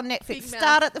Mouth on Netflix.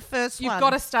 Start at the first one. You've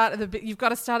got to start at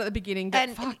the beginning.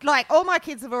 And like all my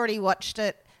kids have already watched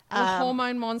it. The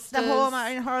Hormone Monsters. The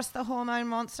Hormone Horace, the Hormone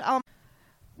Monster.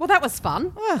 Well, that was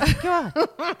fun. Oh,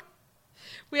 God.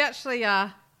 We actually,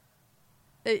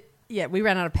 we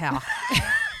ran out of power.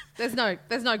 There's no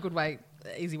good way.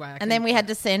 Easy way. And then we had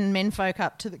to send menfolk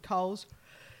up to the Coles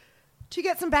to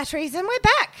get some batteries, and we're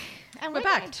back. And we're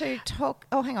back to talk.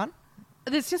 Oh, hang on.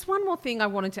 There's just one more thing I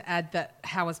wanted to add. That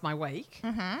how was my week?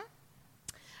 Mm-hmm.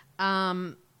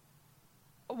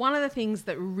 One of the things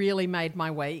that really made my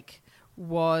week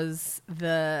was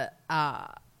there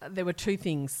were 2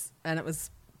 things, and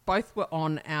both were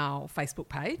on our Facebook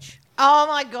page. Oh,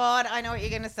 my God. I know what you're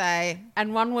going to say.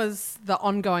 And one was the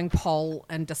ongoing poll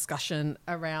and discussion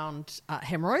around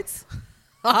hemorrhoids.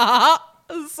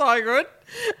 So good.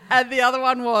 And the other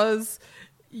one was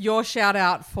your shout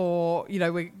out for,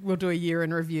 we'll do a year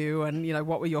in review and,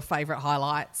 what were your favourite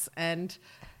highlights. And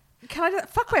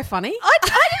we're funny. I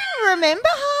didn't remember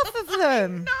half of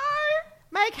them. No.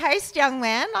 Make haste, young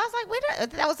man. I was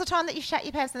like, that was the time that you shat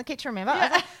your pants in the kitchen, remember? Yeah. I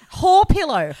was like, whore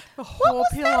pillow. What was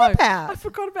that about? I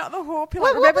forgot about the whore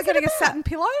pillow. Remember getting a satin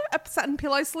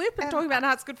pillow slip and talking about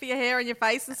how it's good for your hair and your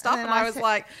face and stuff. And I was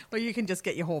like, well, you can just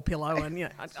get your whore pillow. And,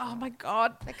 oh, my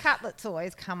God. The cutlets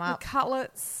always come up. The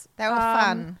cutlets. They were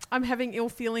fun. I'm having ill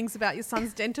feelings about your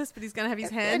son's dentist, but he's going to have his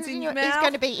hands in your mouth. He's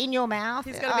going to be in your mouth.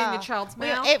 He's going to be in your child's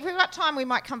mouth. If we've got time, we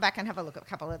might come back and have a look at a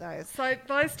couple of those. So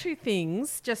those 2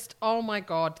 things, just, oh, my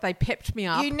God, they pepped me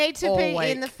up. You need to be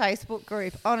in the Facebook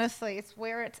group. Honestly, it's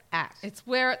where it's at. It's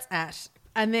where it's at.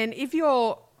 And then if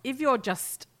you're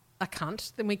just a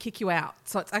cunt, then we kick you out.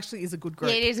 So it actually is a good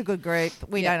group. Yeah, it is a good group.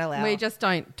 We don't allow. We just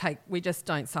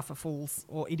don't suffer fools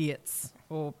or idiots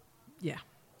or yeah.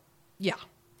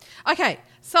 Okay,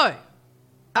 so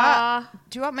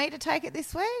do you want me to take it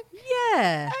this week?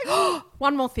 Yeah. Okay.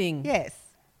 One more thing. Yes.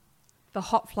 The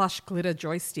Hot Flush glitter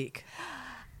joystick.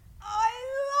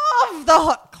 I love the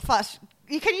Hot Flush.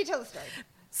 Can you tell the story?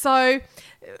 So,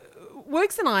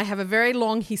 Woogs and I have a very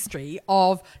long history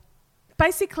of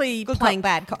basically playing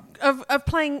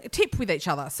tip with each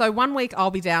other. So one week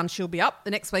I'll be down, she'll be up.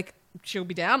 The next week she'll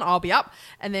be down, I'll be up,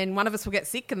 and then one of us will get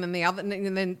sick, and then the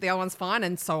other one's fine,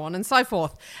 and so on and so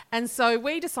forth. And so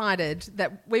we decided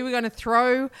that we were going to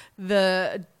throw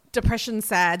the depression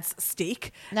sads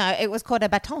stick. No, it was called a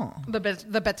baton.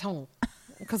 The baton.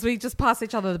 Because we just pass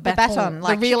each other the baton,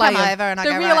 like the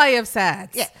relay of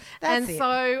sads. Yeah, that's it.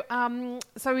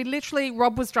 So we literally,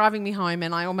 Rob was driving me home,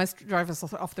 and I almost drove us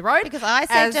off the road because I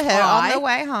said to her on the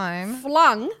way home,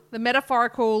 flung the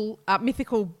metaphorical,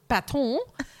 mythical baton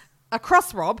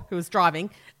across Rob, who was driving,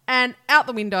 and out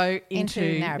the window into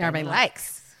Narrabeen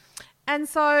Lakes. And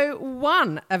so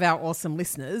one of our awesome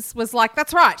listeners was like,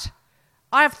 "That's right,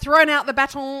 I have thrown out the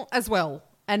baton as well,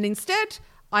 and instead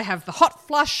I have the Hot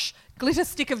Flush glitter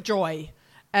stick of joy."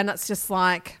 And it's just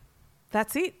like,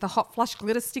 that's it, the Hot Flush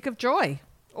glitter stick of joy,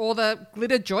 or the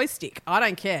glitter joystick. I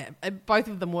don't care. Both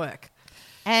of them work.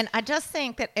 And I just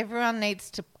think that everyone needs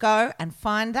to go and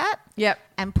find that. Yep.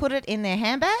 And put it in their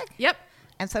handbag. Yep.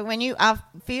 And so when you are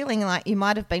feeling like you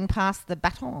might have been past the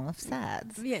baton of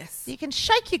sads, yes, you can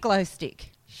shake your glow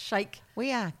stick. Shake.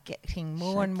 We are getting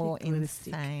more and more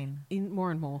insane.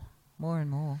 More and more. More and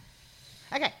more.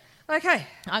 Okay. Okay.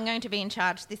 I'm going to be in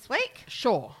charge this week.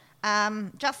 Sure.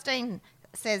 Justine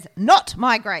says, not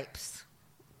my grapes,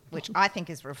 which I think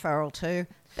is referral to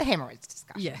the hemorrhoids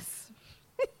discussion. Yes.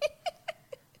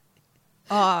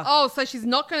 Oh, Oh, so she's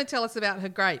not going to tell us about her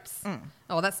grapes.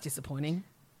 Oh, that's disappointing.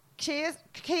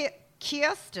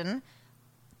 Kirsten,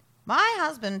 my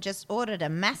husband just ordered a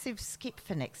massive skip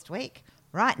for next week.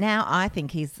 Right now, I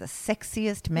think he's the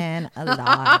sexiest man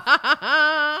alive.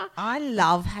 I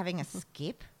love having a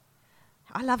skip.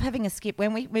 I love having a skip.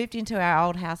 When we moved into our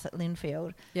old house at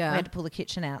Linfield, we had to pull the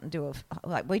kitchen out and do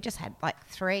we just had like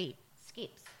 3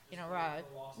 skips in a row.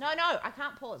 No, I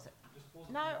can't pause it.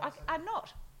 No, I'm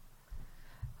not.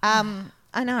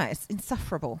 I know, it's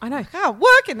insufferable. I know. I can't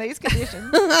work in these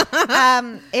conditions.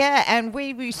 And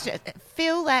we used to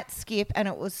fill that skip, and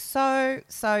it was so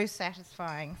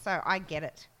satisfying. So I get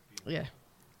it. Yeah.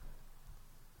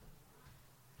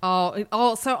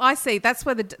 Oh, so I see. That's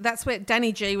where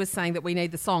Danny G was saying that we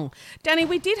need the song. Danny,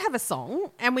 we did have a song,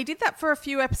 and we did that for a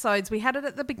few episodes. We had it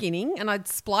at the beginning, and I'd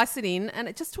splice it in, and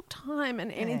it just took time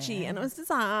and energy, and it was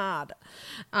just hard.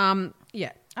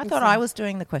 Yeah. I thought I was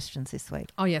doing the questions this week.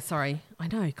 Oh, yeah, sorry. I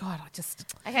know. God,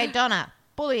 Okay, Donna,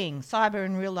 bullying, cyber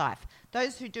in real life.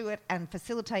 Those who do it and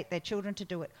facilitate their children to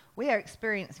do it. We are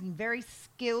experiencing very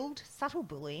skilled, subtle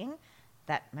bullying.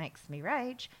 That makes me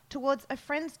rage. Towards a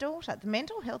friend's daughter. The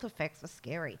mental health effects are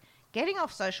scary. Getting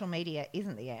off social media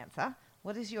isn't the answer.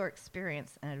 What is your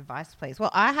experience and advice, please?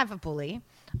 Well, I have a bully.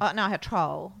 Oh, no, I have a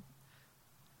troll.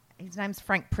 His name's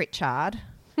Frank Pritchard.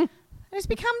 He's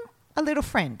become a little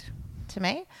friend to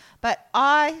me. But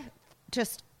I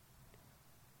just...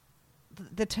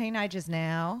 The teenagers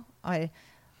now, I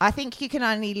think you can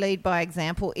only lead by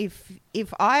example. If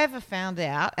I ever found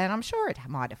out, and I'm sure it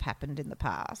might have happened in the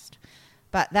past...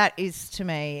 But that is, to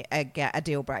me, a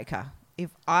deal breaker.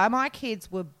 If my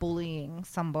kids were bullying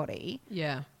somebody,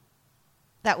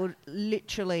 that would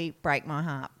literally break my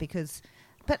heart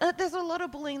But there's a lot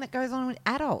of bullying that goes on with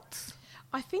adults.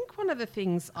 I think one of the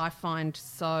things I find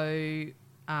so...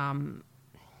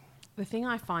 the thing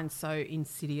I find so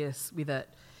insidious with it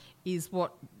is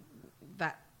what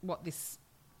this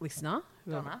listener,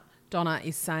 Donna,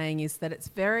 is saying is that it's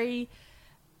very...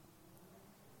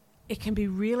 It can be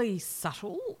really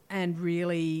subtle and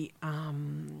really...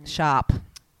 sharp.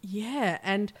 Yeah,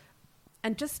 and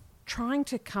just trying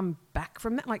to come back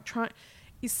from that,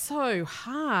 is so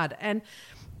hard. And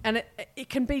it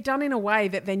can be done in a way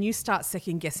that then you start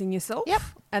second-guessing yourself. Yep.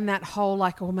 And that whole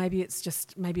maybe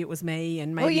it was me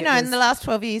and maybe in the last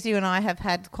 12 years, you and I have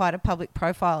had quite a public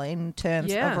profile in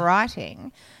terms of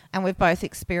writing. And we've both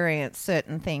experienced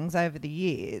certain things over the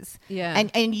years. Yeah.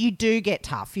 And you do get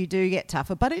tough. You do get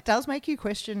tougher. But it does make you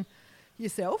question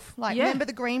yourself. Remember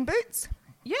the green boots?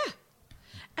 Yeah.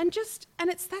 And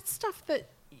it's that stuff that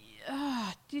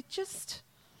you just...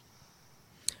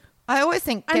 I always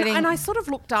think and I sort of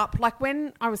looked up,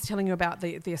 when I was telling you about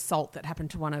the assault that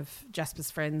happened to one of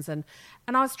Jasper's friends, and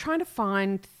I was trying to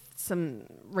find some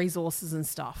resources and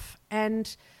stuff.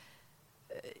 And...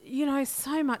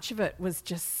 so much of it was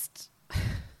just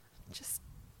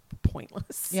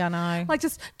pointless. Yeah, I know.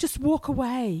 Just walk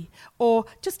away, or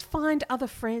just find other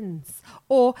friends,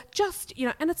 or just,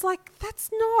 and it's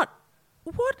that's not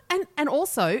what. And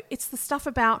also it's the stuff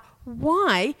about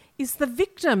why is the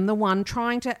victim the one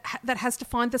trying to, that has to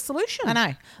find the solution. I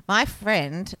know. My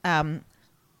friend, Nerily.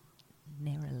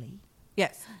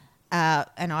 Yes.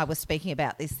 And I was speaking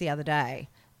about this the other day.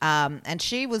 And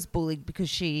she was bullied because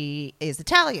she is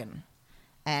Italian.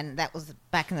 And that was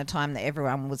back in the time that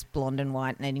everyone was blonde and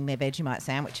white and eating their Vegemite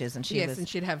sandwiches. And and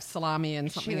she'd have salami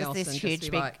and something else. She was this and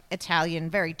huge, big Italian,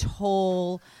 very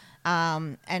tall.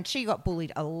 And she got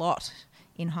bullied a lot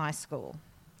in high school.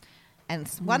 And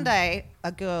one day,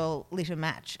 a girl lit a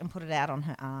match and put it out on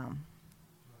her arm.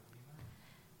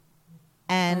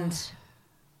 And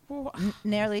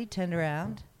Nelly turned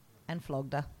around and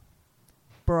flogged her.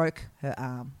 Broke her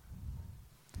arm.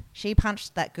 She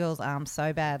punched that girl's arm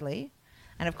so badly,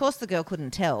 and of course the girl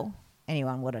couldn't tell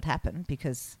anyone what had happened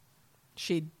because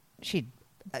she'd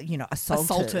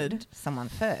assaulted someone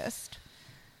first.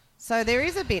 So there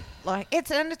is a bit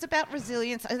it's about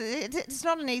resilience. It's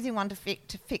not an easy one to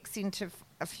fix into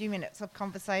a few minutes of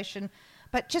conversation,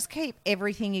 but just keep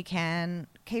everything you can,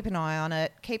 keep an eye on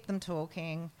it, keep them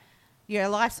talking.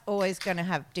 Life's always going to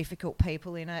have difficult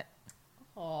people in it.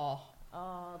 Oh,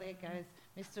 there goes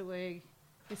Mr. Woog.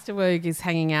 Mr. Woog is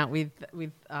hanging out with the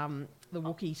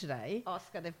Wookiee today.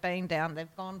 Oscar, they've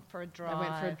gone for a drive. They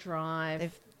went for a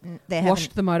drive. They've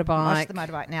washed the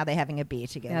motorbike. Now they're having a beer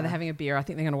together. Now they're having a beer. I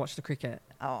think they're going to watch the cricket.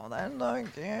 Oh, that's so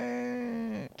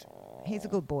cute. He's a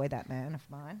good boy, that man of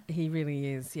mine. He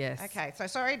really is, yes. Okay, so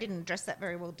sorry I didn't address that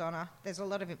very well, Donna. There's a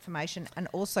lot of information, and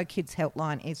also Kids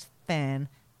Helpline is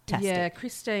fantastic. Yeah,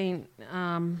 Christine...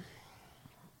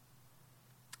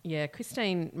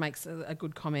 Christine makes a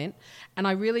good comment, and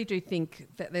I really do think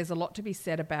that there's a lot to be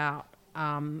said about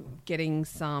getting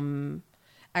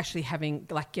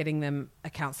them a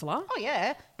counsellor. Oh,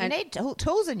 yeah. You need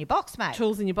tools in your box, mate.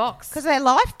 Tools in your box. Because they're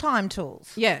lifetime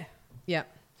tools. Yeah.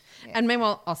 And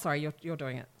meanwhile... Oh, sorry, you're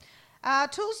doing it.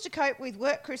 Tools to cope with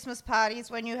work Christmas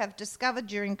parties when you have discovered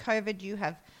during COVID you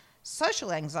have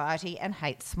social anxiety and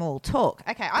hate small talk.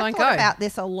 Okay, I thought about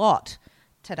this a lot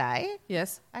today.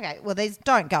 Yes. Okay, well, these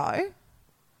don't go.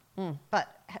 But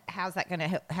how's that going to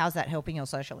help? How's that helping your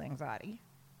social anxiety?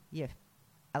 You're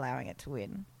allowing it to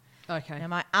win. Okay. Now,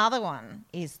 my other one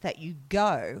is that you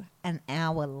go an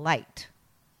hour late.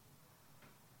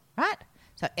 Right?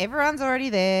 So everyone's already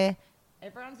there.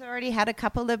 Everyone's already had a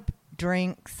couple of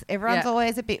drinks. Everyone's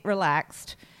always a bit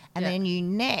relaxed. And then you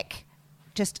neck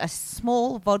just a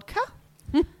small vodka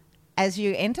as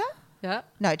you enter. Yeah.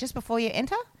 No, just before you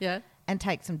enter. Yeah. And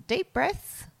take some deep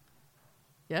breaths.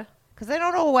 Yeah. Because they're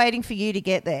not all waiting for you to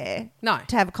get there. No.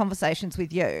 To have conversations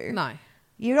with you. No.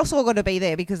 You're also got to be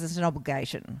there because it's an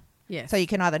obligation. Yes. So you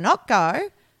can either not go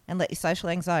and let your social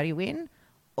anxiety win,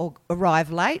 or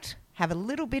arrive late, have a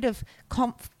little bit of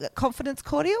confidence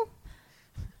cordial.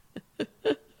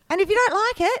 And if you don't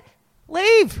like it,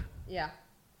 leave. Yeah.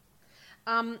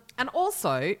 And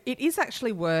also, it is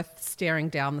actually worth staring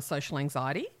down the social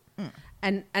anxiety.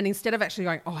 And instead of actually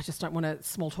going, I just don't want to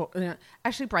small talk,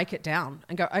 actually break it down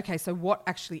and go, okay, so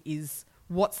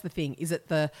what's the thing? Is it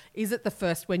the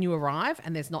first when you arrive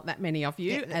and there's not that many of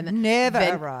you? Yeah, and never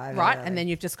arrive. Right. Early. And then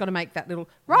you've just got to make that little,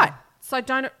 right. So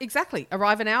don't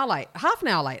arrive an hour late, half an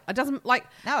hour late. It doesn't like,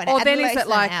 or then is it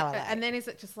like, and then is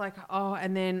it just like,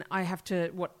 and then I have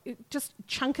to, just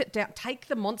chunk it down, take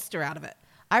the monster out of it.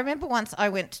 I remember once I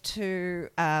went to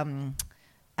Alan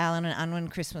and Unwin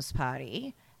Christmas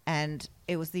party, and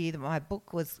it was the year that my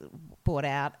book was bought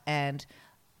out, and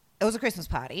it was a Christmas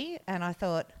party, and I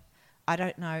thought, I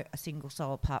don't know a single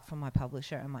soul apart from my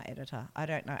publisher and my editor. I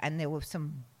don't know. And there were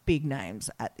some big names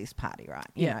at this party, right?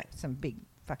 You know, some big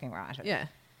fucking writers. Yeah.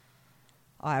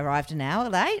 I arrived an hour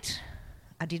late.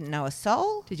 I didn't know a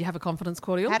soul. Did you have a confidence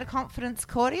cordial? Had a confidence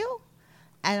cordial.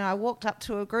 And I walked up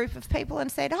to a group of people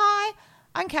and said, hi,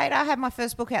 I'm Kate. I had my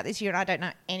first book out this year and I don't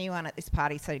know anyone at this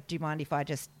party, so do you mind if I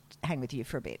just hang with you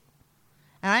for a bit?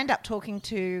 And I ended up talking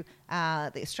to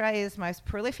the Australia's most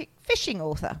prolific fishing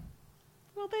author.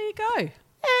 Well, there you go.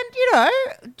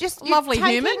 And, just... Lovely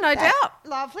human, no doubt.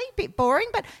 Lovely, bit boring,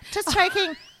 but just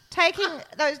taking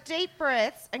those deep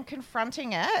breaths and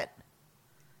confronting it.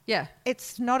 Yeah.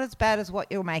 It's not as bad as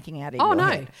what you're making out in your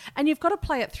head. Oh, no. And you've got to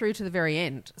play it through to the very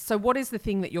end. So what is the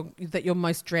thing that you're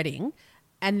most dreading?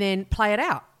 And then play it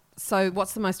out. So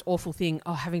what's the most awful thing?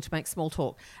 Having to make small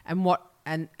talk. And what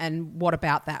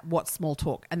about that? What's small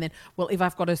talk? And then, well, if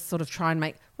I've got to sort of try and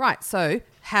make... Right, so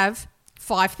have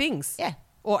 5 things. Yeah.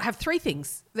 Or have 3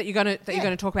 things that you're going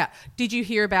to talk about. Did you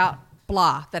hear about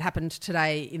blah that happened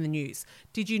today in the news?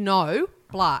 Did you know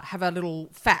blah? Have a little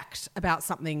fact about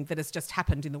something that has just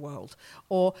happened in the world.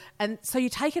 And so you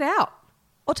take it out.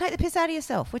 Or take the piss out of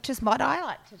yourself, which is what I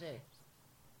like to do.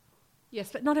 Yes,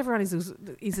 but not everyone is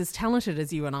as talented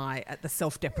as you and I at the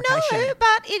self-deprecation. No,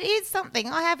 but it is something.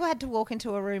 I have had to walk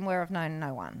into a room where I've known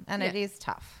no one, and it is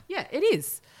tough. Yeah, it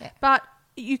is. Yeah. But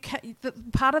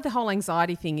part of the whole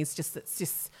anxiety thing is just it's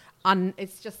just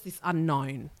this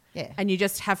unknown. Yeah. And you've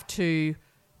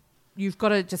got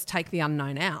to just take the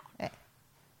unknown out. Yeah.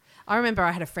 I remember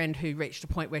I had a friend who reached a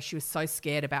point where she was so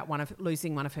scared about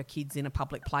losing one of her kids in a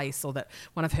public place, or that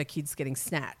one of her kids getting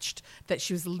snatched, that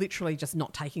she was literally just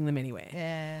not taking them anywhere.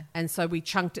 Yeah. And so we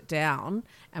chunked it down,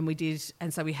 and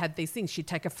so we had these things. She'd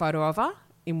take a photo of her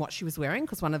in what she was wearing,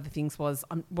 because one of the things was,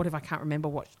 what if I can't remember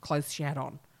what clothes she had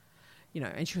on?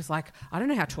 And she was like, I don't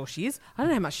know how tall she is. I don't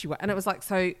know how much she weighs. And it was like,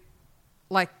 so,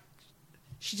 like,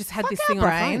 she just had this thing on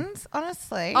her phone.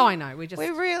 Honestly. Oh, I know. We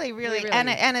really,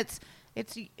 and it's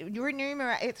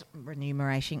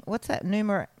remuneration. What's that?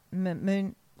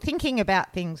 Thinking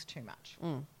about things too much.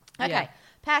 Okay. Yeah.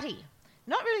 Patty,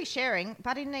 not really sharing,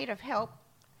 but in need of help.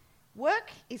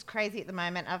 Work is crazy at the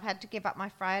moment. I've had to give up my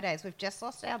Fridays. We've just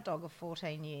lost our dog of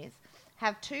 14 years.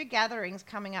 Have 2 gatherings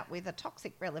coming up with a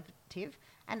toxic relative,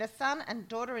 and a son and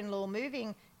daughter-in-law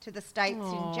moving to the States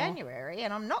in January,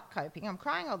 and I'm not coping. I'm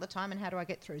crying all the time, and how do I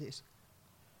get through this?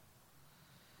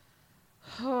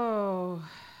 Oh...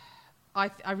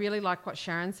 I really like what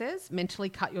Sharon says. Mentally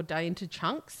cut your day into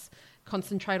chunks,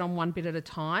 concentrate on one bit at a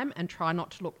time, and try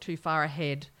not to look too far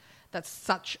ahead. That's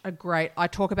such a great... I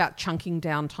talk about chunking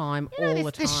down time all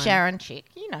the time. This Sharon chick,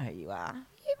 you know who you are.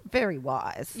 You're very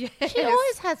wise. Yes. She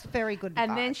always has very good advice.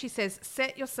 And then she says,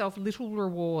 set yourself little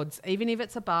rewards, even if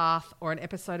it's a bath or an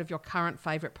episode of your current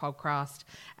favourite podcast,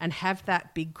 and have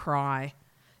that big cry.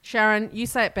 Sharon, you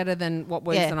say it better than what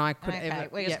words than I could ever...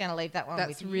 We're just going to leave that one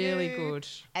That's with really you. good.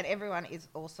 And everyone is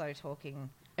also talking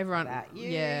Everyone, about you,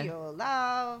 yeah. your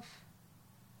love.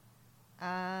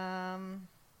 I'm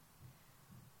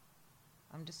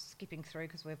just skipping through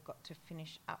because we've got to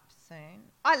finish up soon.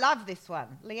 I love this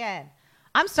one. Leanne.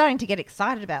 I'm starting to get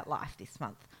excited about life this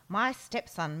month. My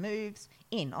stepson moves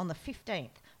in on the 15th.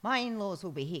 My in-laws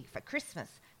will be here for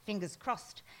Christmas. Fingers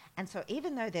crossed. And so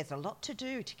even though there's a lot to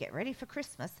do to get ready for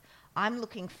Christmas, I'm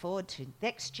looking forward to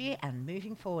next year and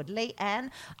moving forward. Leanne,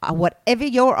 whatever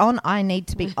you're on, I need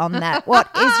to be on that. What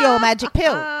is your magic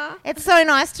pill? It's so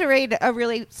nice to read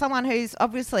someone who's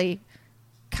obviously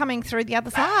coming through the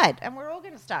other side. And we're all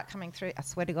going to start coming through. I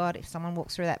swear to God, if someone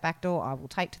walks through that back door, I will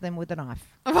take to them with a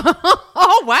knife.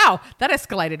 Oh, wow. That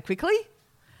escalated quickly.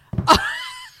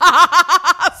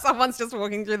 Someone's just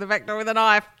walking through the back door with a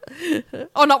knife.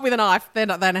 Oh, not with a knife. They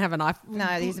don't have a knife. No,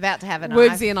 he's about to have a knife.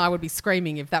 Woogsy and I would be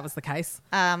screaming if that was the case.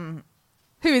 Who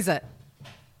is it?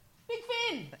 Big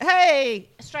Finn. Hey,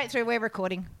 straight through. We're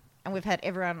recording, and we've had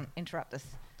everyone interrupt us.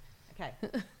 Okay.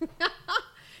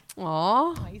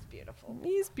 Oh, He's beautiful.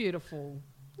 He's beautiful.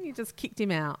 You just kicked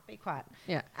him out. Be quiet.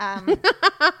 Yeah.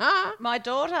 My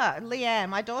daughter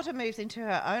moves into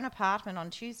her own apartment on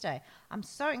Tuesday. I'm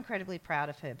so incredibly proud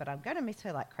of her, but I'm going to miss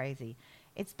her like crazy.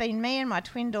 It's been me and my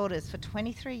twin daughters for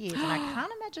 23 years, and I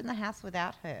can't imagine the house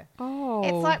without her. Oh.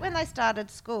 It's like when they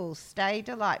started school, stay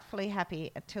delightfully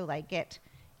happy until they get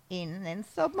in, then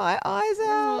sob my eyes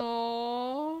out.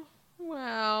 Oh,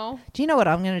 wow. Do you know what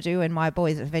I'm going to do when my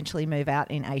boys eventually move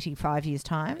out in 85 years'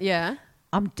 time? Yeah.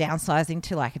 I'm downsizing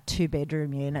to like a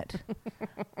 2-bedroom unit.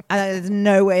 There's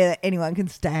nowhere that anyone can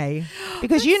stay.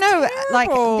 Because like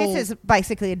this is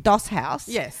basically a DOS house.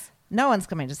 Yes. No one's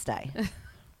coming to stay.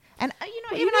 And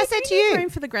Well, even I said to you. room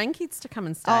for the grandkids to come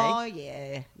and stay. Oh,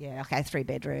 yeah. Yeah, okay, 3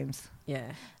 bedrooms.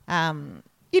 Yeah. I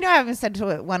even said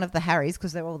to one of the Harrys,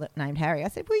 because they're all named Harry, I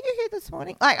said, were you here this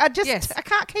morning? Like, I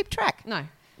can't keep track. No.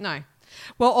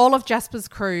 Well, all of Jasper's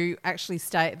crew actually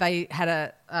stayed. They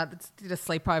had did a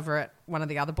sleepover at one of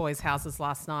the other boys' houses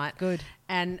last night. Good.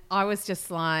 And I was just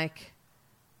like,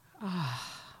 oh,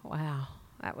 wow,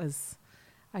 that was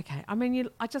okay. I mean,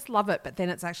 I just love it, but then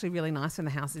it's actually really nice when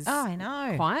the house is I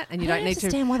know. quiet and you I don't need to.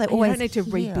 understand why they you always don't need to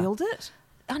here. rebuild it.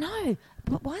 I know,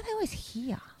 but why are they always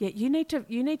here? Yeah, you need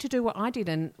to do what I did,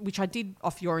 and which I did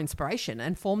off your inspiration,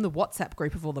 and form the WhatsApp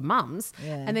group of all the mums.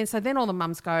 Yeah. And then all the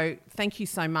mums go, "Thank you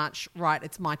so much. Right,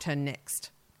 it's my turn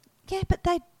next." Yeah, but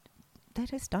they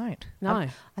just don't. No.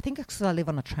 I think it's because I live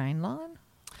on a train line.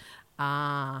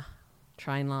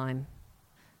 Train line.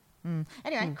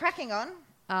 Anyway, cracking on.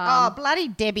 Bloody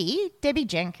Debbie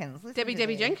Jenkins. Listen to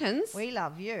Debbie this. Jenkins. We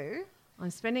love you. I'm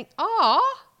spending.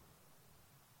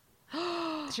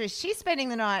 She's spending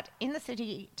the night in the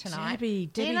city tonight. Debbie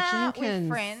Dinner Jenkins. with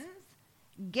friends.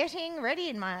 Getting ready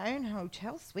in my own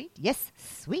hotel suite. Yes,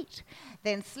 sweet.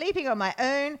 Then sleeping on my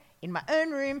own, in my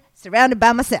own room, surrounded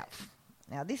by myself.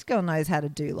 Now, this girl knows how to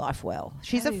do life well.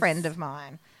 She's a friend of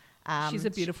mine. She's a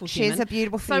beautiful human. She's a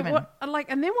beautiful human.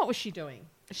 And then what was she doing?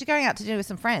 She's going out to dinner with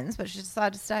some friends, but she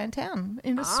decided to stay in town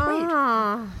in a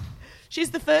suite.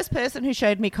 She's the first person who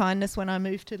showed me kindness when I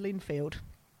moved to Linfield.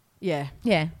 Yeah.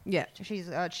 Yeah. Yeah.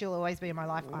 She'll always be in my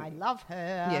life. I love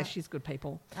her. Yeah, she's good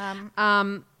people.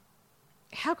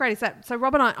 How great is that? So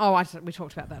Rob and we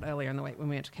talked about that earlier in the week when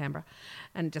we went to Canberra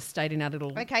and just stayed in our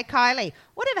little... Okay, Kylie,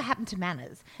 whatever happened to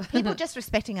manners? People just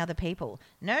respecting other people,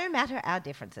 no matter our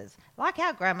differences, like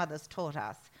our grandmothers taught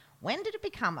us. When did it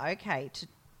become okay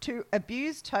to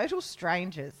abuse total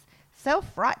strangers?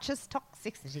 Self-righteous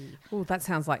toxicity. Oh, that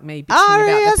sounds like me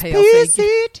bitching about the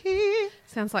PLC.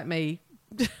 Sounds like me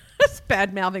just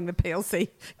bad-mouthing the PLC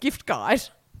gift guide.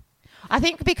 I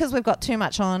think because we've got too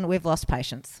much on, we've lost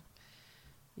patience.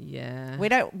 Yeah. We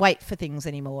don't wait for things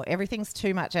anymore. Everything's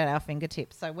too much at our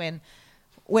fingertips. So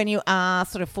when you are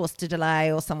sort of forced to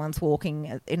delay or someone's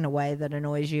walking in a way that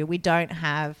annoys you, we don't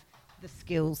have the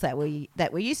skills that we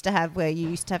used to have, where you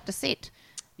used to have to sit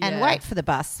and wait for the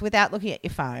bus without looking at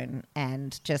your phone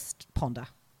and just ponder.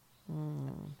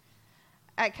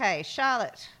 Okay,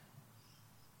 Charlotte.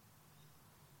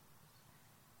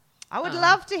 I would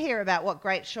love to hear about what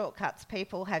great shortcuts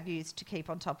people have used to keep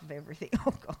on top of everything.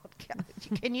 Oh, God.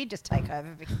 Can you just take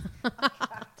over? Because I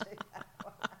can't do that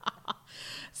one.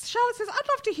 Charlotte says, I'd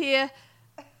love to hear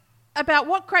about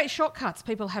what great shortcuts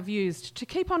people have used to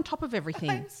keep on top of everything.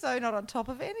 I'm so not on top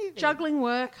of anything. Juggling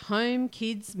work, home,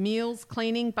 kids, meals,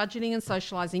 cleaning, budgeting and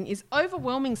socialising is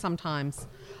overwhelming sometimes.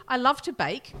 I love to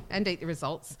bake and eat the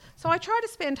results, so I try to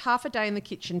spend half a day in the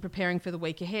kitchen preparing for the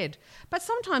week ahead. But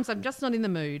sometimes I'm just not in the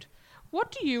mood.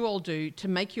 What do you all do to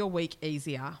make your week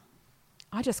easier?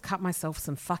 I just cut myself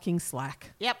some fucking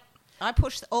slack. Yep. I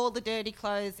push all the dirty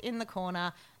clothes in the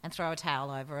corner and throw a towel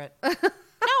over it. No,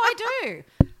 I do.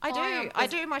 I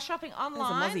do my shopping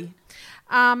online.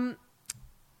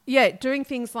 Yeah, doing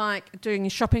things like doing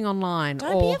shopping online.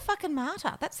 Don't be a fucking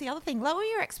martyr. That's the other thing. Lower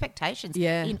your expectations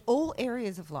in all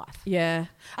areas of life. Yeah.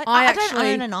 I don't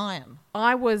own an iron.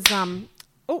 I was...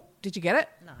 oh, did you get it?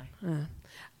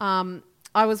 No.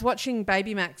 I was watching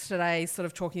Baby Max today sort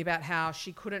of talking about how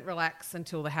she couldn't relax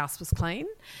until the house was clean.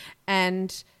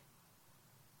 And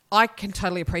I can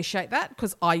totally appreciate that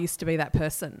because I used to be that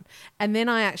person. And then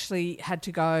I actually had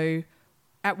to go,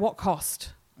 at what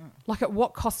cost? Like, at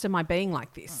what cost am I being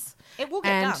like this? It will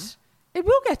get done. It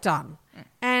will get done.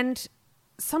 And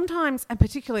sometimes, and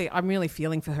particularly, I'm really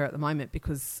feeling for her at the moment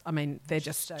because, I mean, they're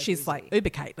just, she's busy. like Uber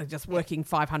Kate. They're just working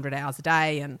 500 hours a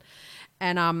day.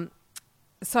 And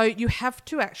so you have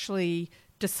to actually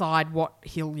decide what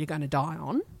hill you're going to die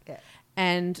on. Yeah.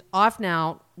 And I've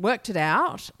now worked it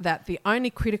out that the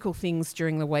only critical things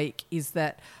during the week is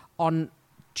that on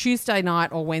Tuesday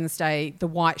night or Wednesday, the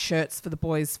white shirts for the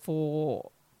boys for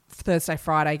Thursday,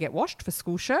 Friday get washed for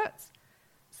school shirts.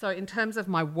 So in terms of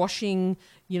my washing,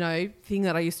 thing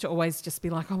that I used to always just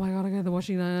be like, oh my God, I go to the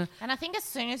washing. And I think as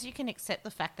soon as you can accept the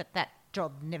fact that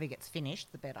job never gets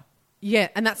finished, the better. Yeah,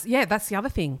 and that's the other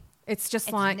thing. It's just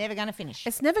it's like... never going to finish.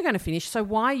 It's never going to finish. So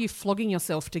why are you flogging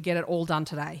yourself to get it all done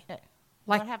today? Yeah.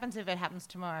 Like, what happens if it happens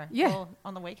tomorrow or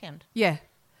on the weekend? Yeah.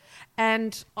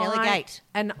 And Delegate.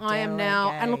 I am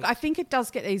now... And look, I think it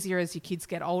does get easier as your kids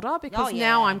get older because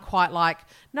now I'm quite like,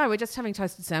 no, we're just having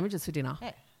toasted sandwiches for dinner.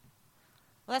 Yeah.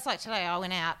 Well, that's like today. I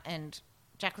went out and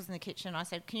Jack was in the kitchen. I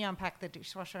said, can you unpack the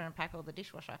dishwasher and unpack all the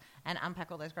dishwasher and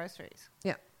unpack all those groceries?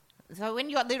 Yeah. So when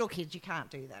you got little kids, you can't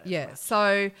do that. Yeah.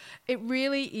 So it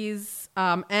really is...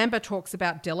 Amber talks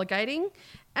about delegating.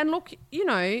 And look,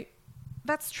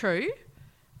 that's true.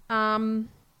 And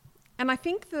I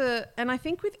think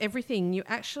with everything, you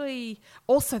actually...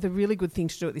 Also, the really good thing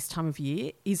to do at this time of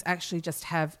year is actually just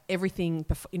have everything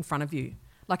in front of you,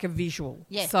 like a visual.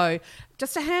 Yeah. So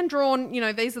just a hand-drawn,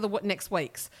 these are the next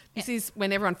weeks. This is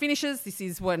when everyone finishes. This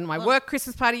is when my work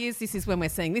Christmas party is. This is when we're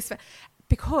seeing this.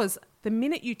 Because the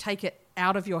minute you take it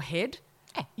out of your head,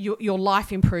 your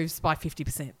life improves by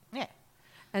 50%. Yeah.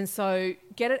 And so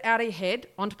get it out of your head,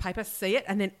 onto paper, see it,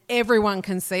 and then everyone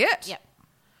can see it. Yep.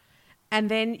 And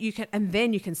then you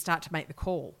can start to make the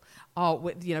call. Oh,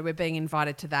 we're being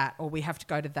invited to that, or we have to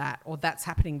go to that, or that's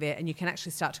happening there, and you can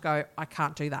actually start to go, I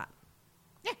can't do that.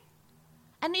 Yeah.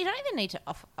 And you don't even need to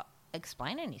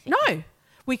explain anything. No,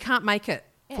 we can't make it.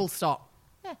 Yeah. Full stop.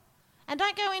 Yeah. And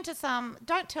don't go into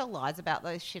don't tell lies about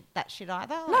that shit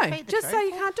either. No, just say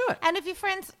you can't do it. And if your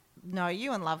friends know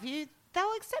you and love you,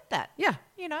 they'll accept that. Yeah.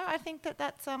 I think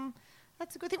that's a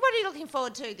good thing. What are you looking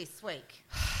forward to this week?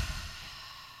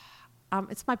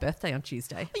 It's my birthday on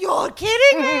Tuesday. You're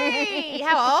kidding me.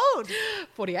 How old?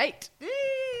 48.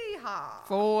 Yeehaw.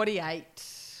 48.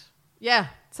 Yeah,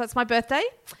 so it's my birthday.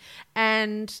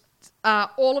 And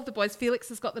all of the boys, Felix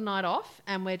has got the night off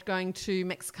and we're going to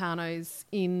Mexicanos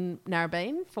in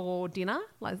Narrabeen for dinner,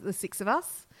 like the 6 of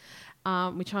us,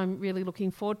 which I'm really looking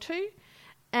forward to.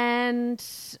 And,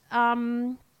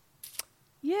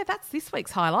 that's this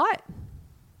week's highlight.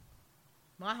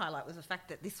 My highlight was the fact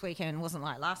that this weekend wasn't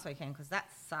like last weekend because that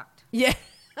sucked. Yeah.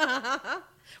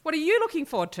 What are you looking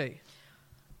forward to?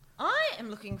 I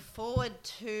am looking forward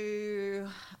to...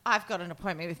 I've got an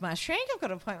appointment with my shrink. I've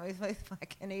got an appointment with my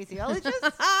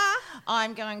kinesiologist.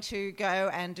 I'm going to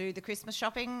go and do the Christmas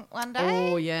shopping one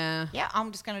day. Oh, yeah. Yeah,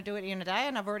 I'm just going to do it in a day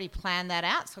and I've already planned that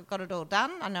out. So I've got it all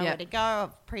done. I know where to go.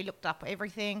 I've pre-looked up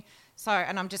everything. So,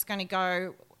 and I'm just going to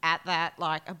go at that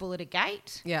like a bullet a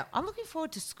gate. Yeah. I'm looking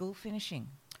forward to school finishing.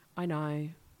 I know.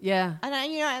 Yeah. I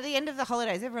know, at the end of the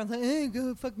holidays, everyone's like,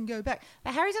 go back.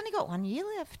 But Harry's only got 1 year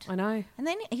left. I know. And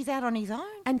then he's out on his own.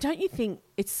 And don't you think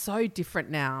it's so different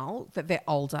now that they're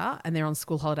older and they're on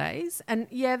school holidays? And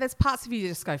yeah, there's parts of you that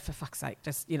just go, for fuck's sake,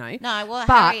 just, No, well,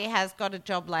 Harry has got a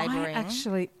job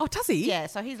labouring. Oh, does he? Yeah,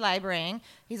 so he's labouring.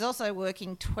 He's also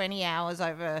working 20 hours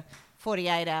over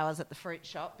 48 hours at the fruit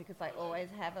shop because they always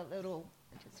have a little...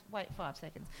 Just wait 5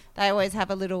 seconds. They always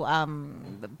have a little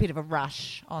bit of a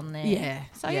rush on there. Yeah.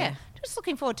 So, yeah, just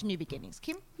looking forward to new beginnings.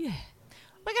 Kim? Yeah.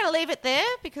 We're going to leave it there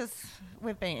because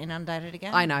we've been inundated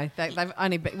again. I know.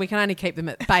 We can only keep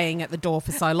them baying at the door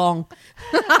for so long.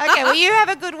 Okay, well, you have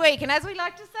a good week. And as we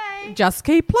like to say, just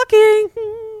keep plucking.